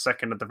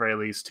 2nd at the very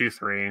least,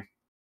 2-3.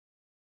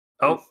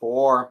 Oh,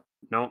 4.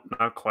 Nope,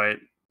 not quite.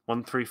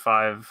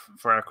 1-3-5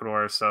 for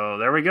Ecuador. So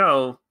there we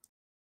go.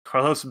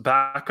 Carlos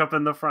back up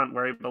in the front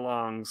where he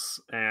belongs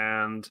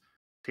and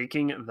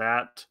taking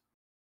that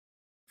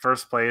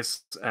 1st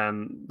place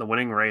and the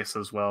winning race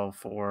as well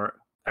for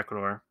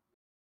Ecuador.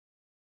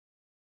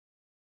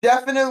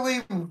 Definitely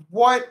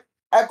what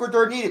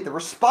Ecuador needed. The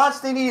response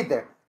they needed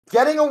there.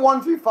 Getting a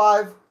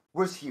 1-3-5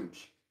 was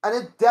huge. And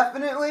it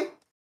definitely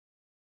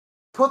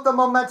put the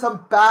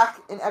momentum back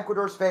in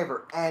Ecuador's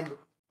favor. And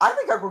I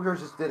think Ecuador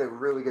just did a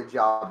really good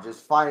job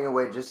just finding a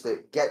way just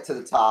to get to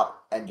the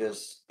top and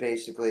just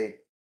basically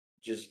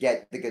just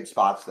get the good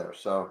spots there.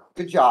 So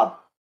good job.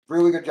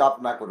 Really good job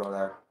from Ecuador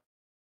there.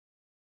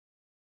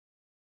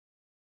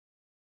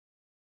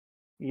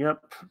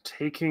 Yep,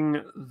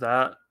 taking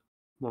that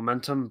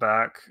momentum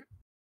back,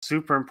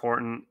 super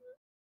important.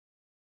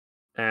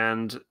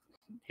 And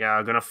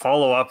yeah, going to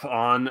follow up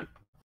on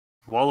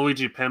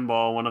Waluigi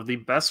Pinball, one of the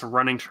best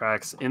running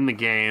tracks in the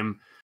game.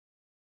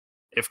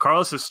 If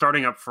Carlos is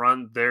starting up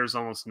front, there's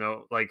almost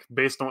no, like,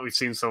 based on what we've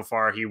seen so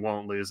far, he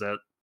won't lose it.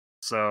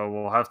 So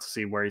we'll have to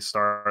see where he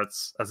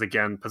starts. As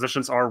again,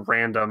 positions are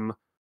random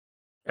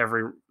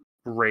every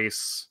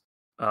race.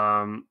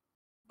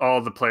 All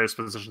the players'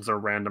 positions are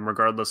random,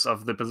 regardless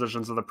of the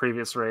positions of the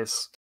previous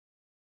race.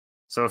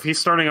 So if he's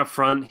starting up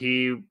front,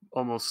 he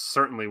almost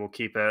certainly will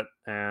keep it.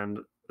 And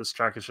this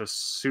track is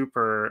just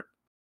super,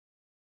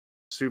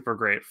 super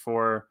great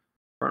for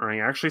front running.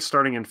 Actually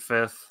starting in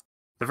 5th.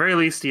 At the very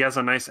least, he has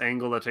a nice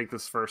angle to take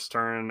this first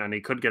turn, and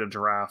he could get a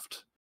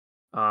draft.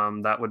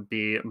 That would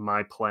be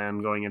my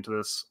plan going into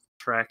this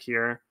track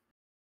here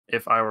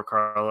if I were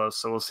Carlos.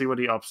 So we'll see what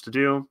he opts to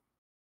do.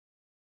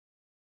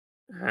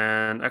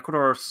 And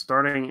Ecuador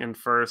starting in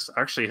 1st.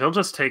 Actually, he'll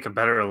just take a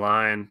better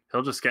line.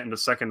 He'll just get into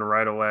 2nd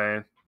right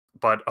away.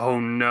 But oh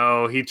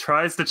no, he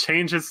tries to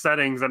change his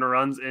settings and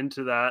runs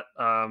into that.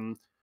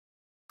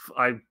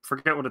 I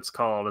forget what it's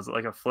called. Is it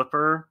like a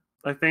flipper,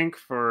 I think,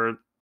 for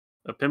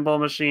a pinball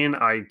machine?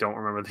 I don't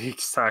remember the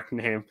exact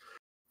name.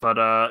 But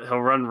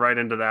he'll run right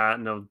into that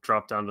and he'll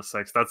drop down to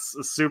 6th. That's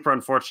a super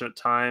unfortunate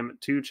time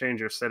to change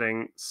your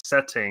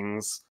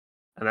settings.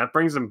 And that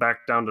brings him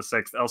back down to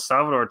 6th. El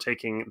Salvador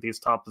taking these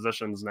top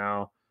positions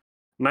now.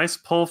 Nice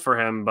pull for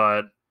him,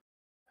 but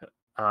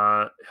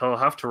he'll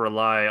have to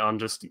rely on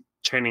just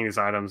chaining these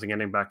items and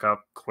getting back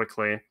up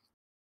quickly.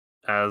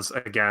 As,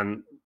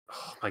 again,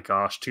 oh my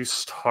gosh, 2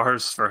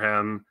 stars for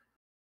him.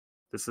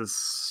 This is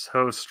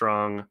so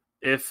strong.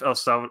 If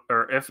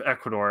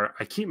Ecuador,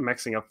 I keep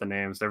mixing up the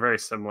names. They're very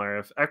similar.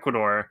 If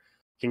Ecuador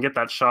can get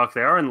that shock,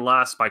 they are in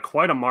last by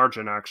quite a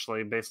margin,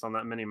 actually, based on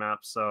that mini-map.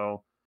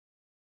 So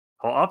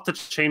I'll opt to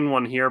chain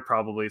one here,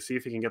 probably. See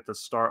if he can get the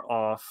start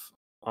off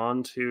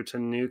onto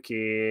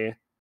Tanuki.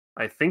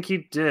 I think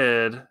he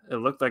did. It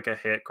looked like a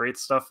hit. Great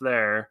stuff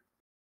there.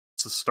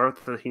 It's a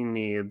start that he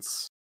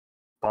needs.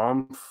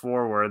 Bomb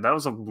forward. That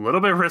was a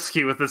little bit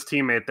risky with his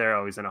teammate there.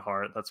 Oh, he's in a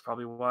heart. That's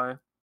probably why.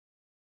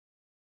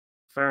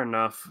 Fair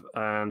enough.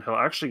 And he'll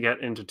actually get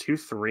into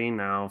 2-3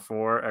 now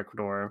for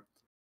Ecuador.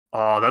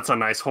 Oh, that's a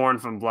nice horn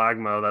from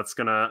Blagmo. That's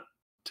going to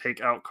take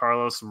out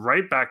Carlos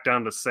right back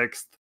down to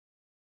 6th.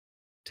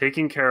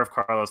 Taking care of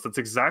Carlos. That's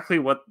exactly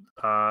what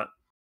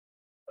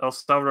El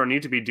Salvador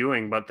need to be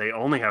doing, but they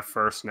only have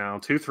 1st now.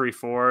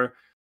 2-3-4.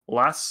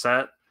 Last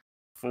set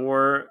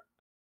for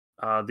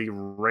the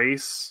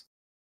race.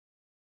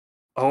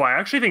 Oh, I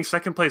actually think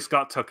 2nd place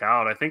got took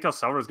out. I think El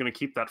Salvador is going to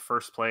keep that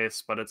 1st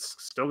place, but it's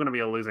still going to be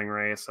a losing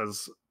race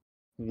as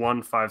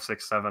 1, 5,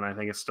 6, 7. I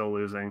think is still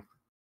losing.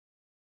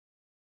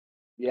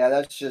 Yeah,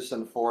 that's just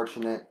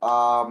unfortunate.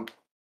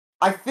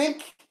 I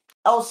think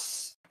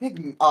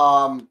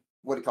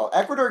what do you call it?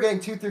 Ecuador getting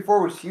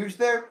 2-3-4 was huge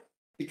there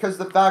because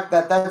the fact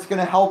that that's going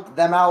to help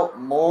them out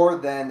more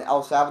than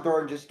El Salvador,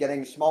 and just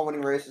getting small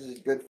winning races is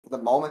good for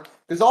the moment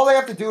because all they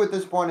have to do at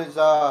this point is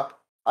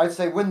I'd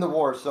say win the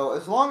war. So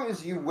as long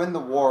as you win the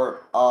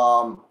war,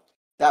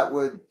 that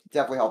would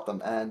definitely help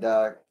them. And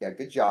yeah,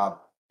 good job.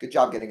 Good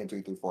job getting a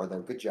 2-3-4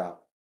 there. Good job.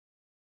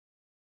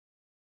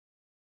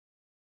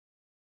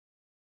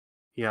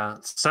 Yeah,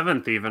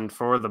 7th even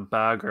for the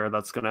bagger.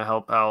 That's going to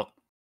help out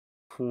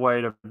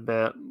quite a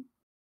bit.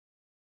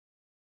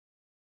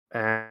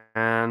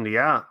 And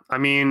yeah, I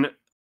mean,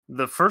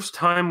 the first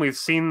time we've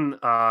seen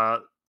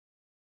El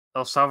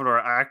Salvador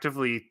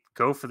actively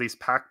go for these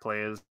pack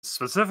plays,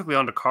 specifically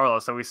onto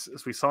Carlos, and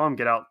we saw him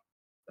get out,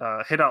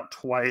 hit out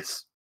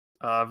twice,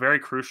 very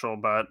crucial,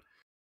 but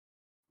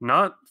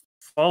not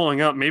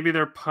following up. Maybe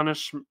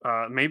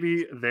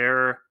maybe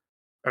their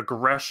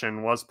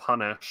aggression was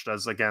punished,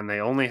 as again they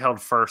only held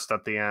 1st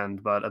at the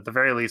end, but at the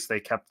very least they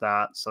kept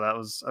that. So that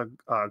was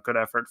a good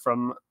effort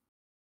from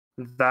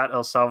that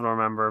El Salvador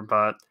member.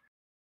 But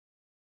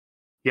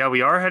yeah,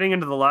 we are heading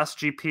into the last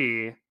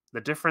GP.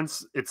 The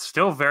difference, it's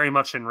still very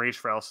much in reach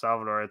for El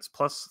Salvador. It's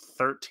plus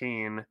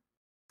 13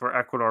 for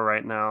Ecuador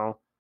right now.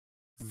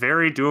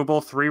 Very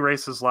doable. 3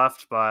 races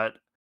left, but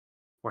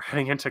we're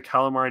heading into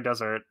Calamari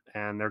Desert,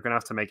 and they're going to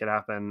have to make it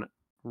happen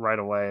right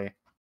away.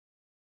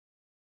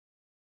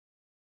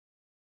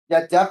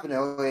 Yeah,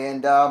 definitely.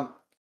 And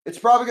it's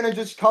probably going to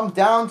just come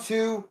down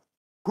to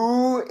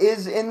who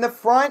is in the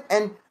front.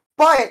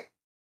 But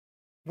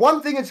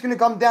one thing it's going to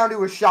come down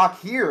to is shock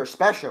here,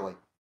 especially.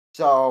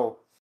 So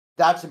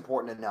that's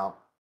important to know.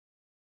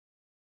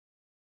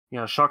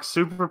 Yeah, Shock's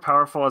super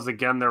powerful, as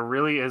again, there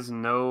really is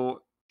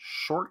no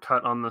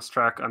shortcut on this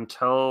track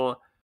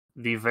until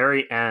the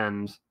very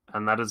end,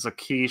 and that is a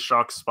key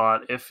Shock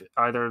spot. If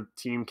either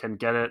team can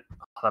get it,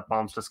 that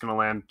bomb's just going to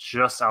land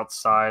just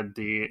outside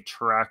the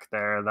track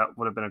there. That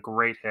would have been a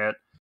great hit.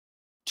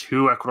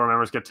 2 Ecuador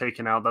members get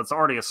taken out. That's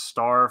already a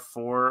star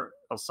for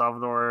El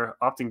Salvador,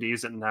 opting to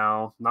use it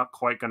now. Not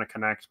quite going to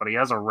connect, but he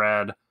has a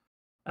red.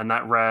 And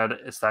that red,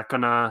 is that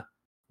going to...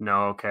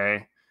 No,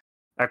 okay.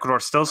 Ecuador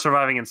still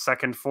surviving in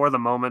second for the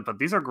moment, but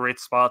these are great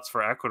spots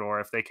for Ecuador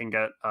if they can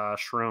get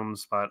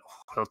shrooms, but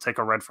he'll take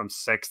a red from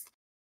 6th.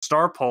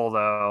 Star pole,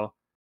 though,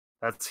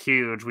 that's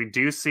huge. We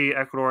do see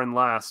Ecuador in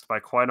last by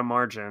quite a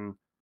margin.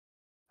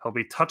 He'll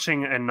be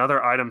touching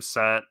another item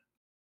set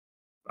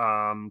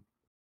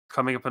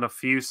coming up in a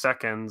few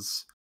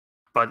seconds.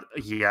 But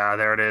yeah,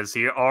 there it is.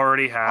 He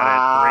already had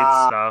it.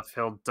 Great stuff.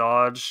 He'll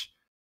dodge.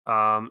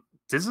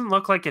 Doesn't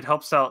look like it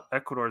helps out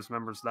Ecuador's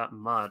members that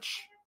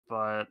much,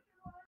 but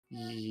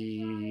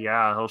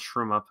yeah, he'll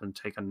shroom up and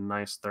take a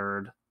nice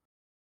third.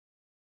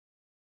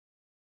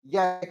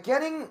 Yeah,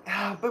 getting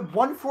but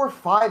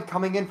 145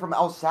 coming in from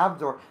El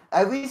Salvador.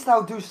 At least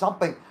I'll do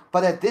something.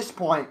 But at this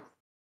point,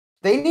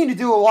 they need to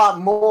do a lot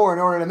more in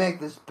order to make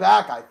this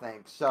back, I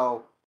think.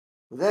 So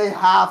they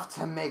have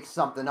to make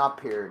something up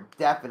here,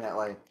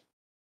 definitely.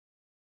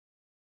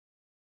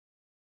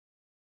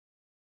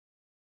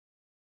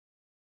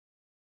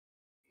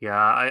 Yeah,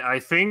 I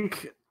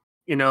think,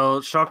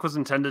 Shock was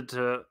intended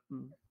to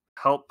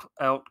help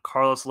out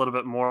Carlos a little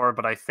bit more,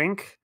 but I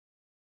think,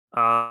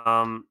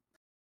 that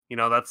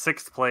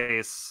 6th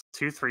place,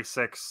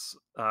 236,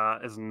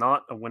 is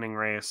not a winning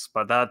race,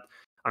 but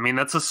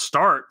that's a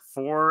start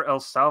for El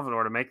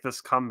Salvador to make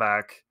this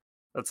comeback.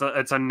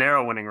 It's a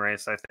narrow winning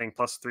race, I think,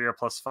 +3 or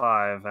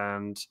 +5,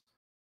 and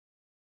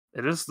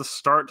it is the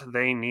start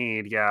they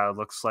need. Yeah, it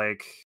looks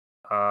like,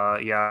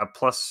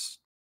 plus.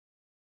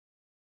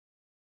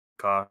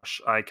 Gosh,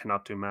 I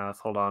cannot do math.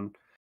 Hold on.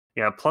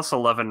 Yeah,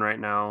 +11 right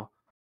now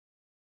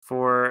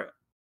for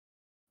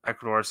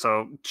Ecuador.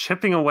 So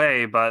chipping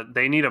away, but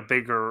they need a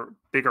bigger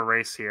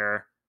race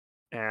here.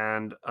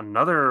 And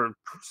another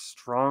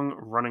strong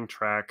running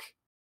track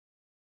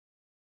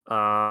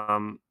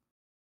for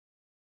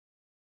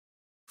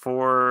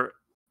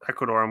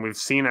Ecuador. And we've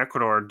seen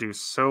Ecuador do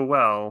so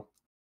well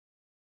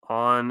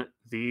on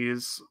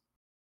these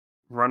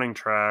running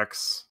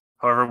tracks.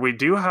 However, we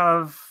do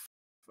have...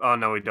 Oh,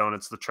 no, we don't.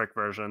 It's the trick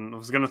version. I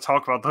was going to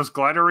talk about those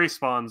glider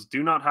respawns.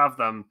 Do not have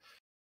them.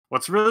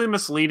 What's really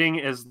misleading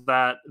is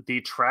that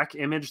the track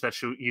image that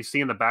you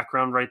see in the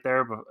background right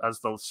there as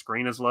the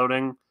screen is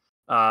loading,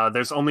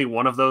 there's only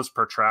one of those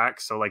per track,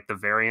 so like the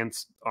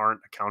variants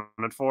aren't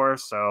accounted for.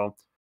 So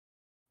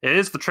it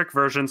is the trick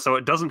version, so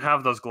it doesn't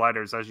have those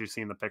gliders as you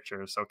see in the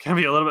pictures. So it can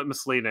be a little bit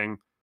misleading.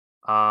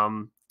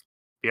 Yeah,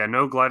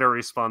 no glider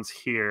respawns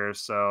here,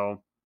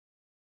 so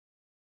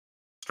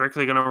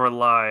strictly going to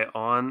rely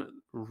on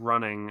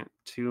running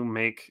to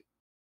make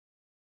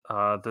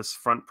this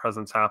front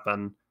presence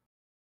happen.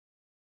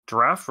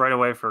 Draft right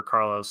away for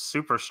Carlos,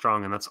 super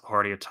strong, and that's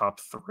already a top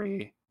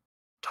three,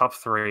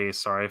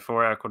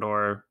 for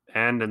Ecuador,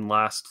 and in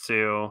last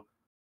 2.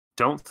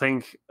 Don't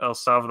think El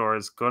Salvador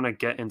is going to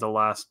get into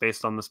last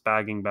based on this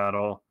bagging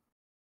battle.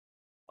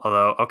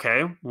 Although,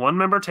 okay, 1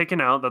 member taken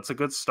out. That's a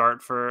good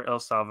start for El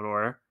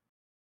Salvador.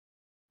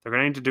 They're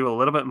going to need to do a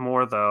little bit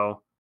more,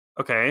 though.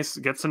 Okay, so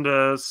gets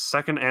into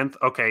second and...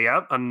 Okay,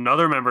 yep,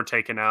 another member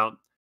taken out.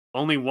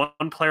 Only 1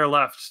 player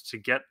left to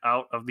get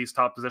out of these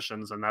top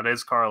positions, and that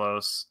is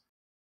Carlos.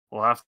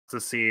 We'll have to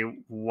see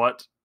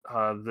what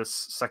this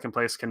second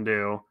place can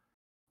do.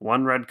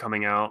 1 red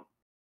coming out.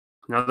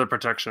 Another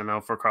protection,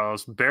 though, for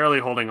Carlos. Barely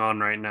holding on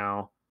right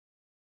now.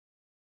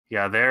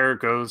 Yeah, there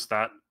goes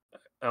that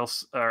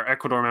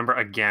Ecuador member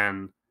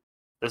again.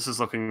 This is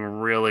looking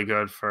really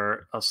good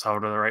for El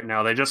Salvador right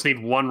now. They just need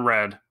 1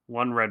 red.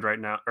 1 red right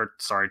now. Or,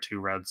 sorry, 2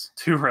 reds.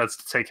 2 reds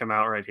to take him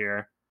out right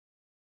here.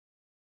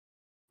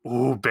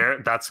 Ooh,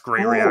 that's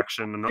great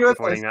reaction and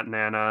avoiding that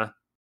Nana.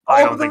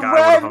 I don't think I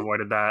would have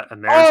avoided that.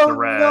 And there's the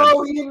red.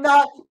 No, he did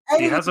not.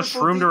 He has a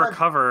shroom to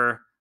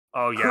recover.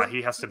 Oh, yeah,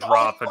 he has to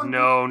drop. But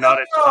no, not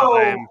in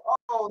time.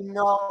 Oh,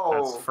 no.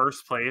 That's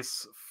first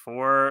place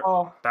for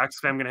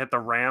Backspam. Going to hit the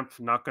ramp.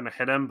 Not going to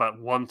hit him, but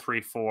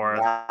 1-3-4.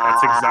 Wow.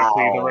 That's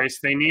exactly the race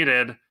they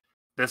needed.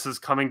 This is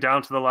coming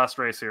down to the last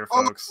race here,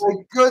 folks. Oh,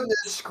 my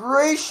goodness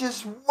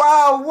gracious.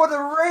 Wow, what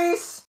a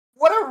race.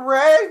 What a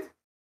red.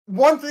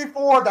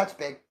 1-3-4. That's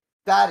big.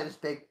 That is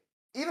big.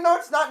 Even though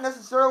it's not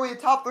necessarily a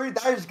top 3,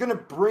 that is going to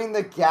bring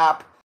the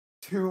gap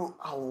to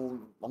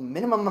a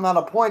minimum amount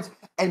of points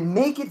and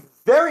make it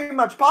very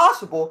much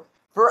possible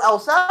for El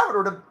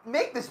Salvador to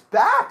make this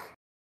back.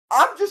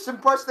 I'm just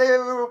impressed they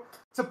were able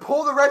to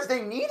pull the reds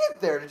they needed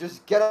there to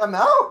just get them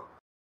out.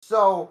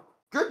 So,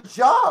 good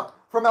job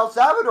from El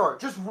Salvador.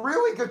 Just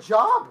really good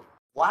job.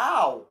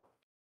 Wow.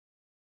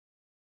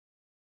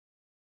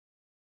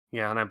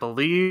 Yeah, and I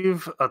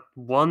believe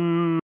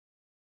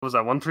was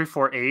that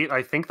 1-3-4-8?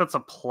 I think that's a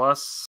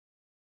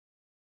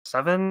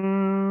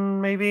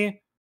 +7,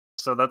 maybe.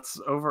 So that's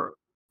over.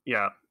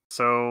 Yeah.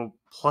 So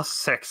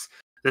 +6.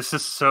 This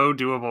is so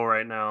doable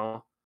right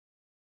now.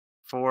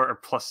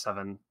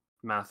 +7.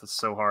 Math is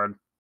so hard.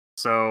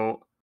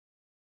 So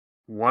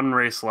 1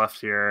 race left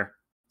here.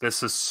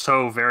 This is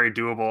so very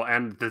doable,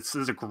 and this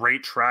is a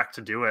great track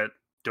to do it.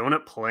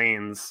 Donut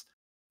Plains.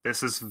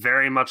 This is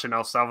very much in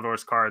El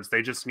Salvador's cards.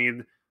 They just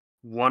need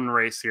one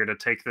race here to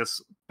take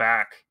this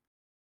back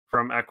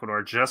from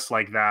Ecuador, just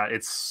like that.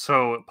 It's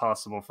so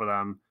possible for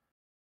them.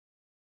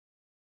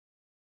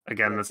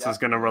 Again, Yeah, this is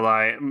going to definitely.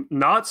 rely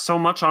not so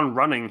much on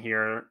running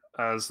here,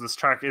 as this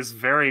track is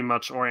very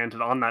much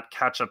oriented on that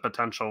catch-up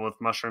potential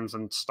with mushrooms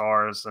and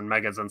stars and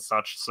megas and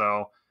such.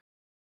 So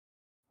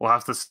we'll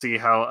have to see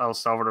how El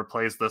Salvador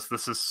plays this.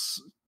 This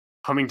is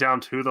coming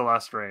down to the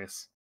last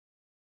race.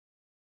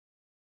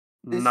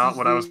 This Not is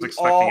what I was the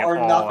expecting all at or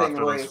all nothing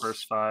after those race.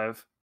 first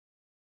 5.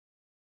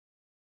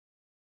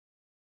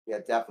 Yeah,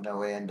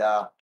 definitely. And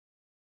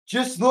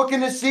just looking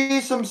to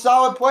see some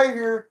solid play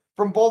here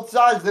from both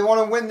sides. They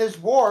want to win this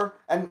war,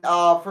 and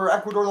for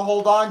Ecuador to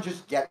hold on,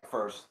 just get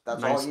first.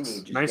 That's all you need.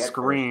 Just Nice get first.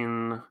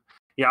 screen.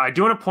 Yeah, I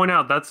do want to point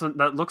out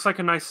that looks like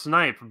a nice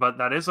snipe, but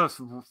that is a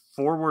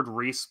forward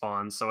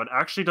respawn, so it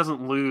actually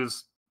doesn't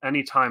lose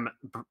any time.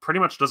 Pretty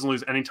much doesn't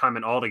lose any time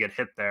at all to get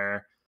hit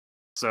there.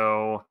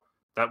 So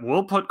that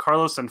will put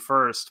Carlos in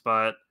first,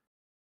 but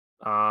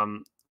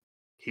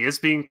he is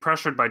being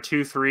pressured by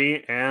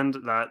 2-3, and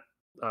that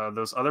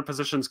those other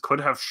positions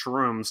could have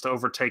shrooms to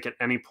overtake at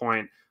any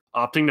point.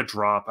 Opting to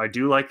drop. I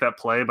do like that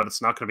play, but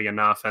it's not going to be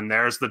enough. And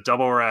there's the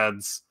double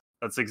reds.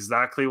 That's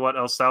exactly what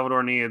El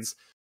Salvador needs.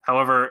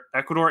 However,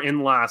 Ecuador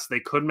in last, they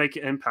could make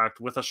an impact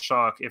with a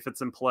shock if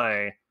it's in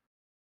play.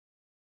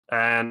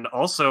 And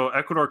also,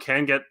 Ecuador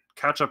can get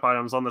catch-up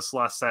items on this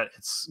last set.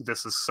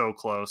 This is so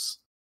close.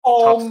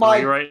 Oh Top my!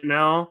 3 right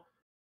now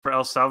for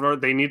El Salvador.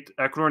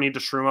 Ecuador need to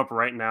shroom up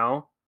right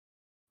now.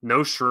 No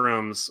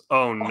shrooms.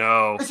 Oh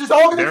no! This is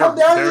all going to come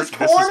down to this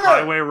corner. This is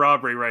highway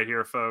robbery right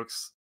here,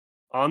 folks.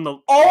 On the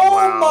oh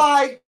wow.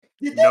 my!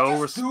 Did they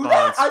No just do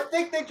response. that? I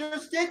think they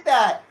just did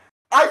that.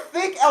 I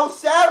think El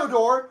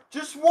Salvador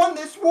just won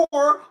this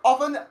war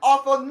off a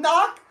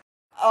knock,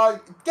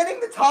 getting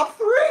the top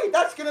 3.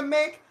 That's gonna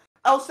make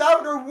El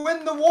Salvador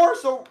win the war.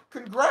 So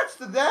congrats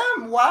to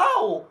them.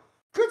 Wow,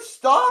 good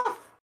stuff.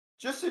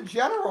 Just in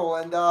general,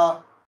 and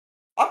I'm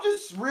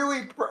just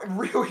really,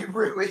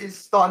 really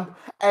stunned.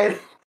 And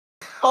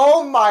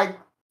oh my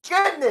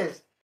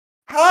goodness,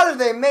 how did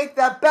they make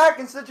that back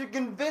in such a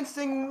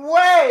convincing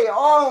way?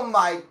 Oh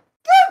my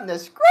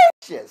goodness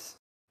gracious.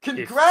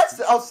 Congrats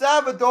to El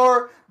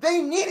Salvador. They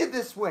needed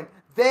this win.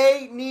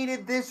 They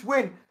needed this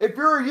win. If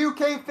you're a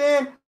UK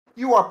fan,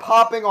 you are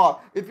popping off.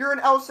 If you're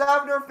an El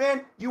Salvador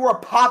fan, you are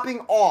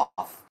popping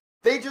off.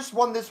 They just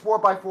won this war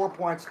by 4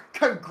 points.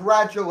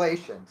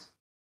 Congratulations.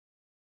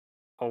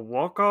 A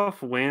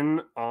walk-off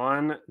win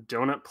on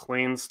Donut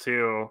Plains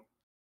 2.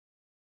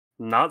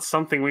 Not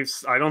something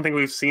I don't think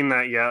we've seen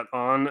that yet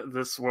on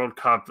this World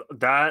Cup.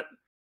 That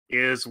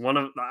is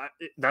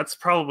that's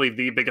probably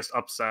the biggest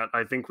upset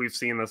I think we've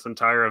seen this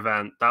entire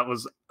event. That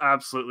was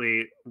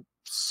absolutely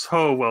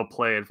so well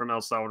played from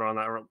El Salvador on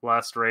that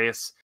last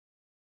race.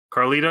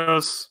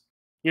 Carlitos,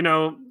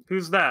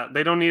 who's that?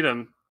 They don't need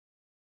him.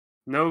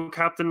 No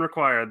captain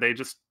required. They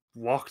just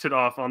walked it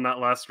off on that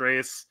last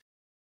race.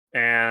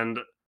 And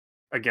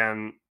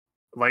again,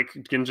 like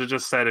Ginja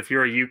just said, if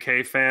you're a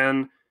UK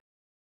fan,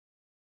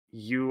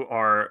 you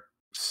are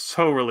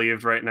so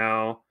relieved right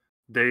now.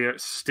 They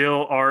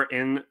still are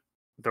in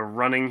the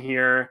running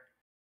here,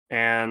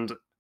 and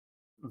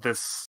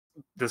this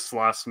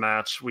last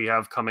match we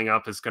have coming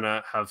up is going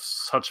to have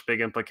such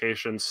big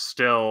implications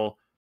still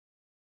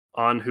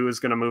on who is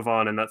going to move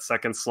on in that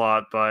second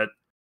slot. But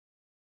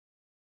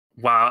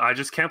wow, I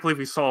just can't believe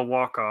we saw a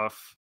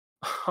walk-off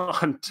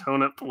on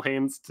Donut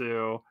Plains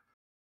 2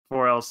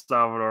 for El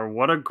Salvador.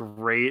 What a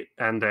great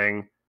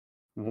ending.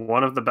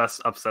 One of the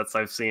best upsets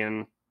I've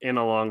seen in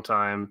a long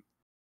time.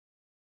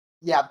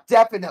 Yeah,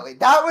 definitely.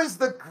 That was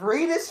the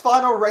greatest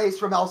final race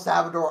from El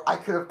Salvador I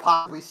could have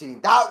possibly seen.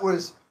 That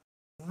was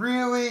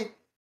really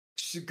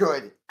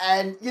good.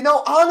 And,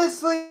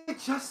 honestly,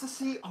 just to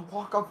see a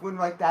walk-off win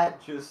like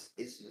that is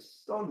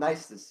just so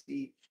nice to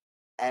see.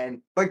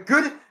 But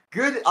good,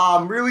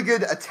 really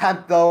good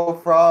attempt, though,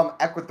 from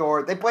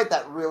Ecuador. They played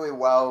that really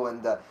well,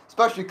 and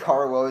especially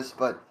Carlos.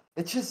 But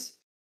it's just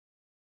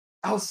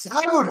El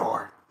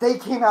Salvador. They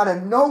came out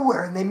of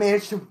nowhere and they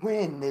managed to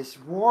win this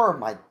war.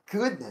 My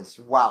goodness.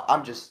 Wow.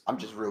 I'm just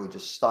really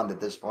just stunned at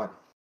this point.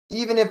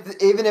 Even if it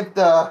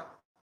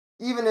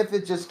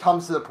just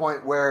comes to the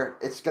point where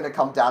it's going to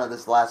come down to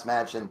this last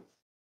match, and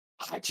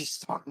I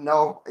just don't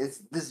know.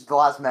 This is the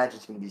last match.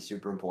 It's going to be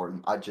super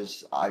important. I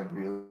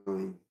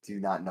really do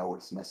not know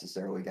what's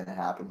necessarily going to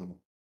happen here.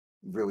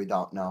 Really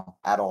don't know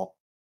at all.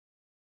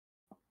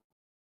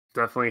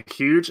 Definitely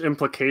huge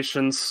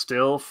implications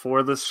still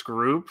for this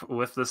group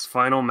with this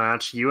final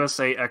match,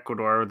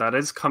 USA-Ecuador. That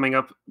is coming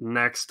up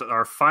next.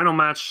 Our final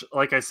match,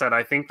 like I said,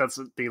 I think that's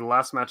the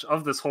last match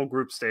of this whole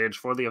group stage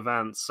for the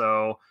event.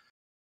 So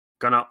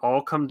gonna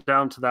all come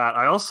down to that.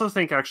 I also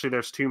think actually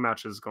there's 2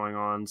 matches going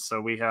on.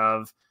 So we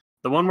have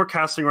the one we're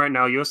casting right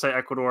now,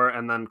 USA-Ecuador,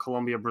 and then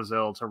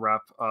Colombia-Brazil to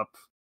wrap up.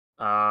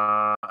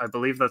 I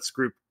believe that's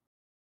group.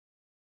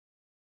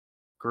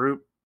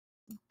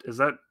 Is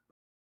that?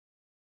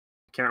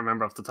 Can't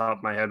remember off the top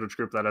of my head which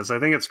group that is. I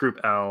think it's Group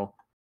L.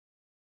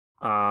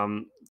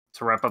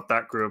 to wrap up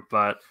that group.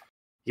 But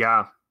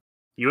yeah,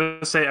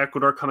 USA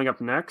Ecuador coming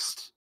up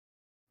next.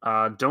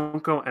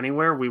 Don't go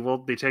anywhere. We will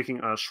be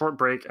taking a short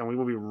break, and we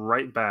will be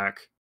right back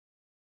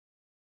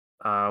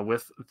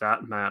with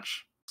that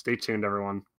match. Stay tuned, everyone.